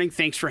Wednesday morning.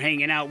 Thanks for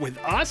hanging out with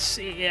us.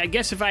 I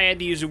guess if I had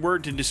to use a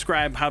word to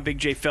describe how Big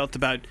J felt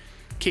about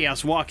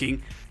Chaos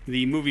Walking,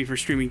 the movie for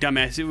streaming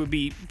dumbass, it would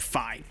be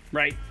fine,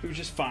 right? It was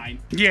just fine.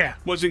 Yeah.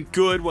 Wasn't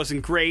good,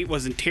 wasn't great,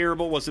 wasn't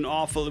terrible, wasn't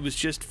awful. It was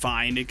just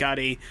fine. It got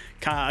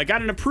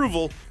an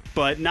approval,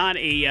 but not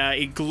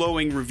a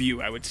glowing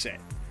review, I would say.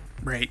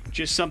 Right.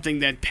 Just something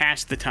that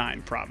passed the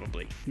time,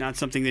 probably. Not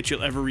something that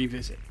you'll ever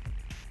revisit.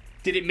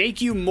 Did it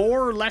make you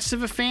more or less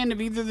of a fan of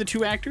either of the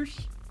two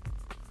actors?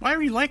 Why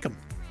do you like them?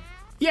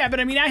 Yeah, but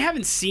I mean, I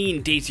haven't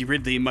seen Daisy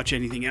Ridley in much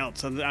anything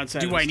else outside of the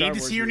Do I Star need to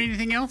Wars see her in movie.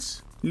 anything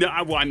else? No,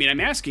 well, I mean, I'm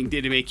asking,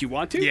 did it make you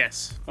want to?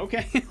 Yes.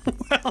 Okay.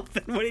 Well,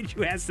 then why did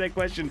you ask that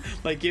question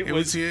like it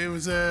was... It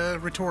was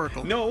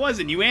rhetorical. No, it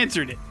wasn't. You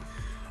answered it.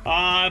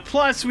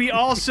 Plus, we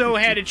also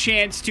had a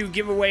chance to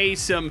give away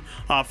some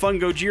Fun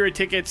Gojira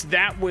tickets.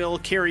 That will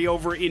carry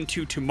over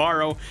into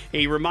tomorrow.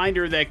 A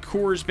reminder that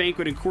Coors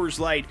Banquet and Coors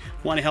Light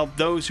want to help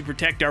those who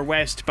protect our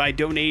West by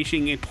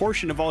donating a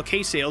portion of all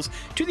case sales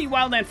to the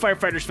Wildland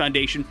Firefighters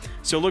Foundation.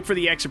 So look for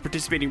the X of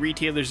participating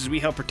retailers as we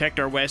help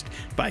protect our West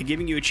by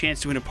giving you a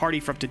chance to win a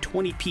party for up to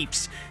 20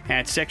 peeps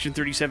at Section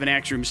 37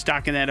 Axe Room,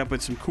 stocking that up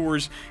with some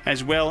Coors,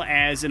 as well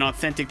as an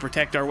authentic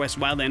Protect Our West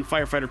Wildland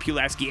Firefighter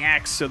Pulaski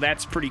axe. So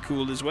that's pretty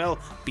cool as well.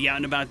 Be out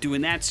and about doing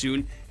that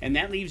soon. And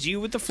that leaves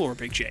you with the floor,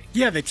 Big J.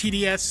 Yeah, the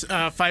TDS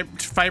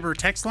fiber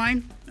text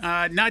line,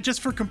 not just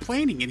for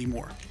complaining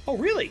anymore. Oh,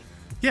 really?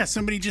 Yeah,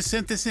 somebody just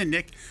sent this in,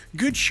 Nick.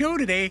 Good show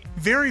today.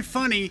 Very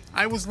funny.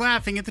 I was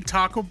laughing at the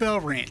Taco Bell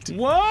rant.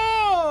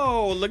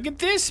 Whoa! Look at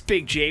this,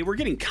 Big J. We're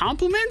getting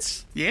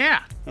compliments?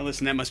 Yeah. Now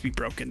listen, that must be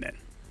broken then.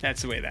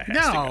 That's the way that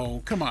has to go.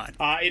 No, come on.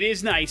 It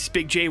is nice.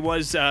 Big J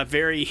was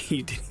very...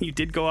 You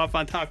did go off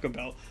on Taco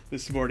Bell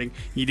this morning.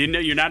 You didn't know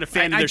you're not a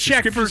fan of their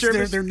subscription first,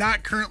 service. They're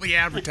not currently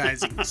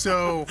advertising,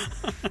 so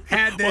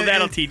well,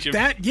 that'll teach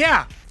them.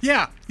 Yeah.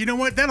 You know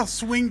what? That'll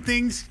swing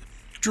things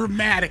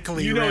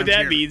dramatically. You know what around that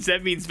here. means?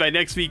 That means by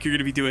next week you're going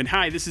to be doing,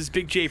 "Hi, this is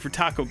Big J for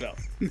Taco Bell."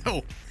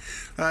 No,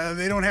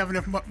 they don't have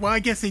enough. Well, I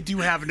guess they do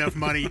have enough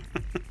money.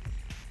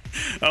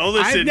 Oh,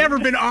 listen. I've never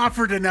been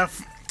offered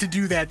enough to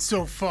do that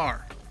so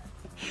far.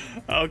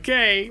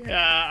 Okay,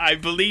 I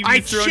believe you I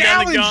throw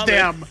down the challenged gauntlet.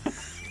 them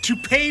to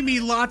pay me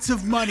lots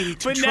of money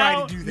to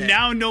try to do that.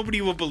 Now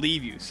nobody will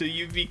believe you. So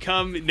you've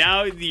become,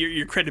 now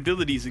your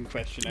credibility is in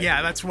question.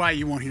 Yeah, that's why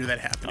you won't hear that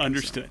happen.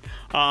 Understood.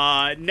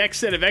 Next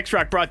set of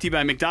X-Rock brought to you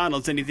by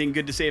McDonald's. Anything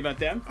good to say about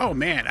them? Oh,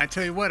 man, I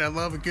tell you what, I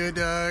love a good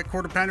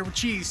quarter pounder with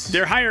cheese.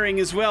 They're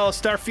hiring as well.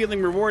 Start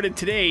feeling rewarded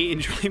today.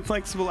 Enjoy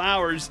flexible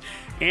hours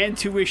and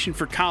tuition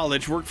for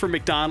college. Work for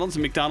McDonald's,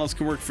 and McDonald's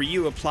can work for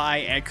you.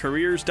 Apply at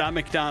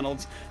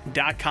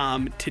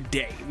careers.mcdonalds.com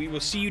today. We will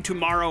see you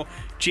tomorrow.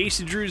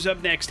 Jason Drew's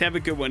up next. Have a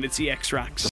good one. It's the X-Rocks.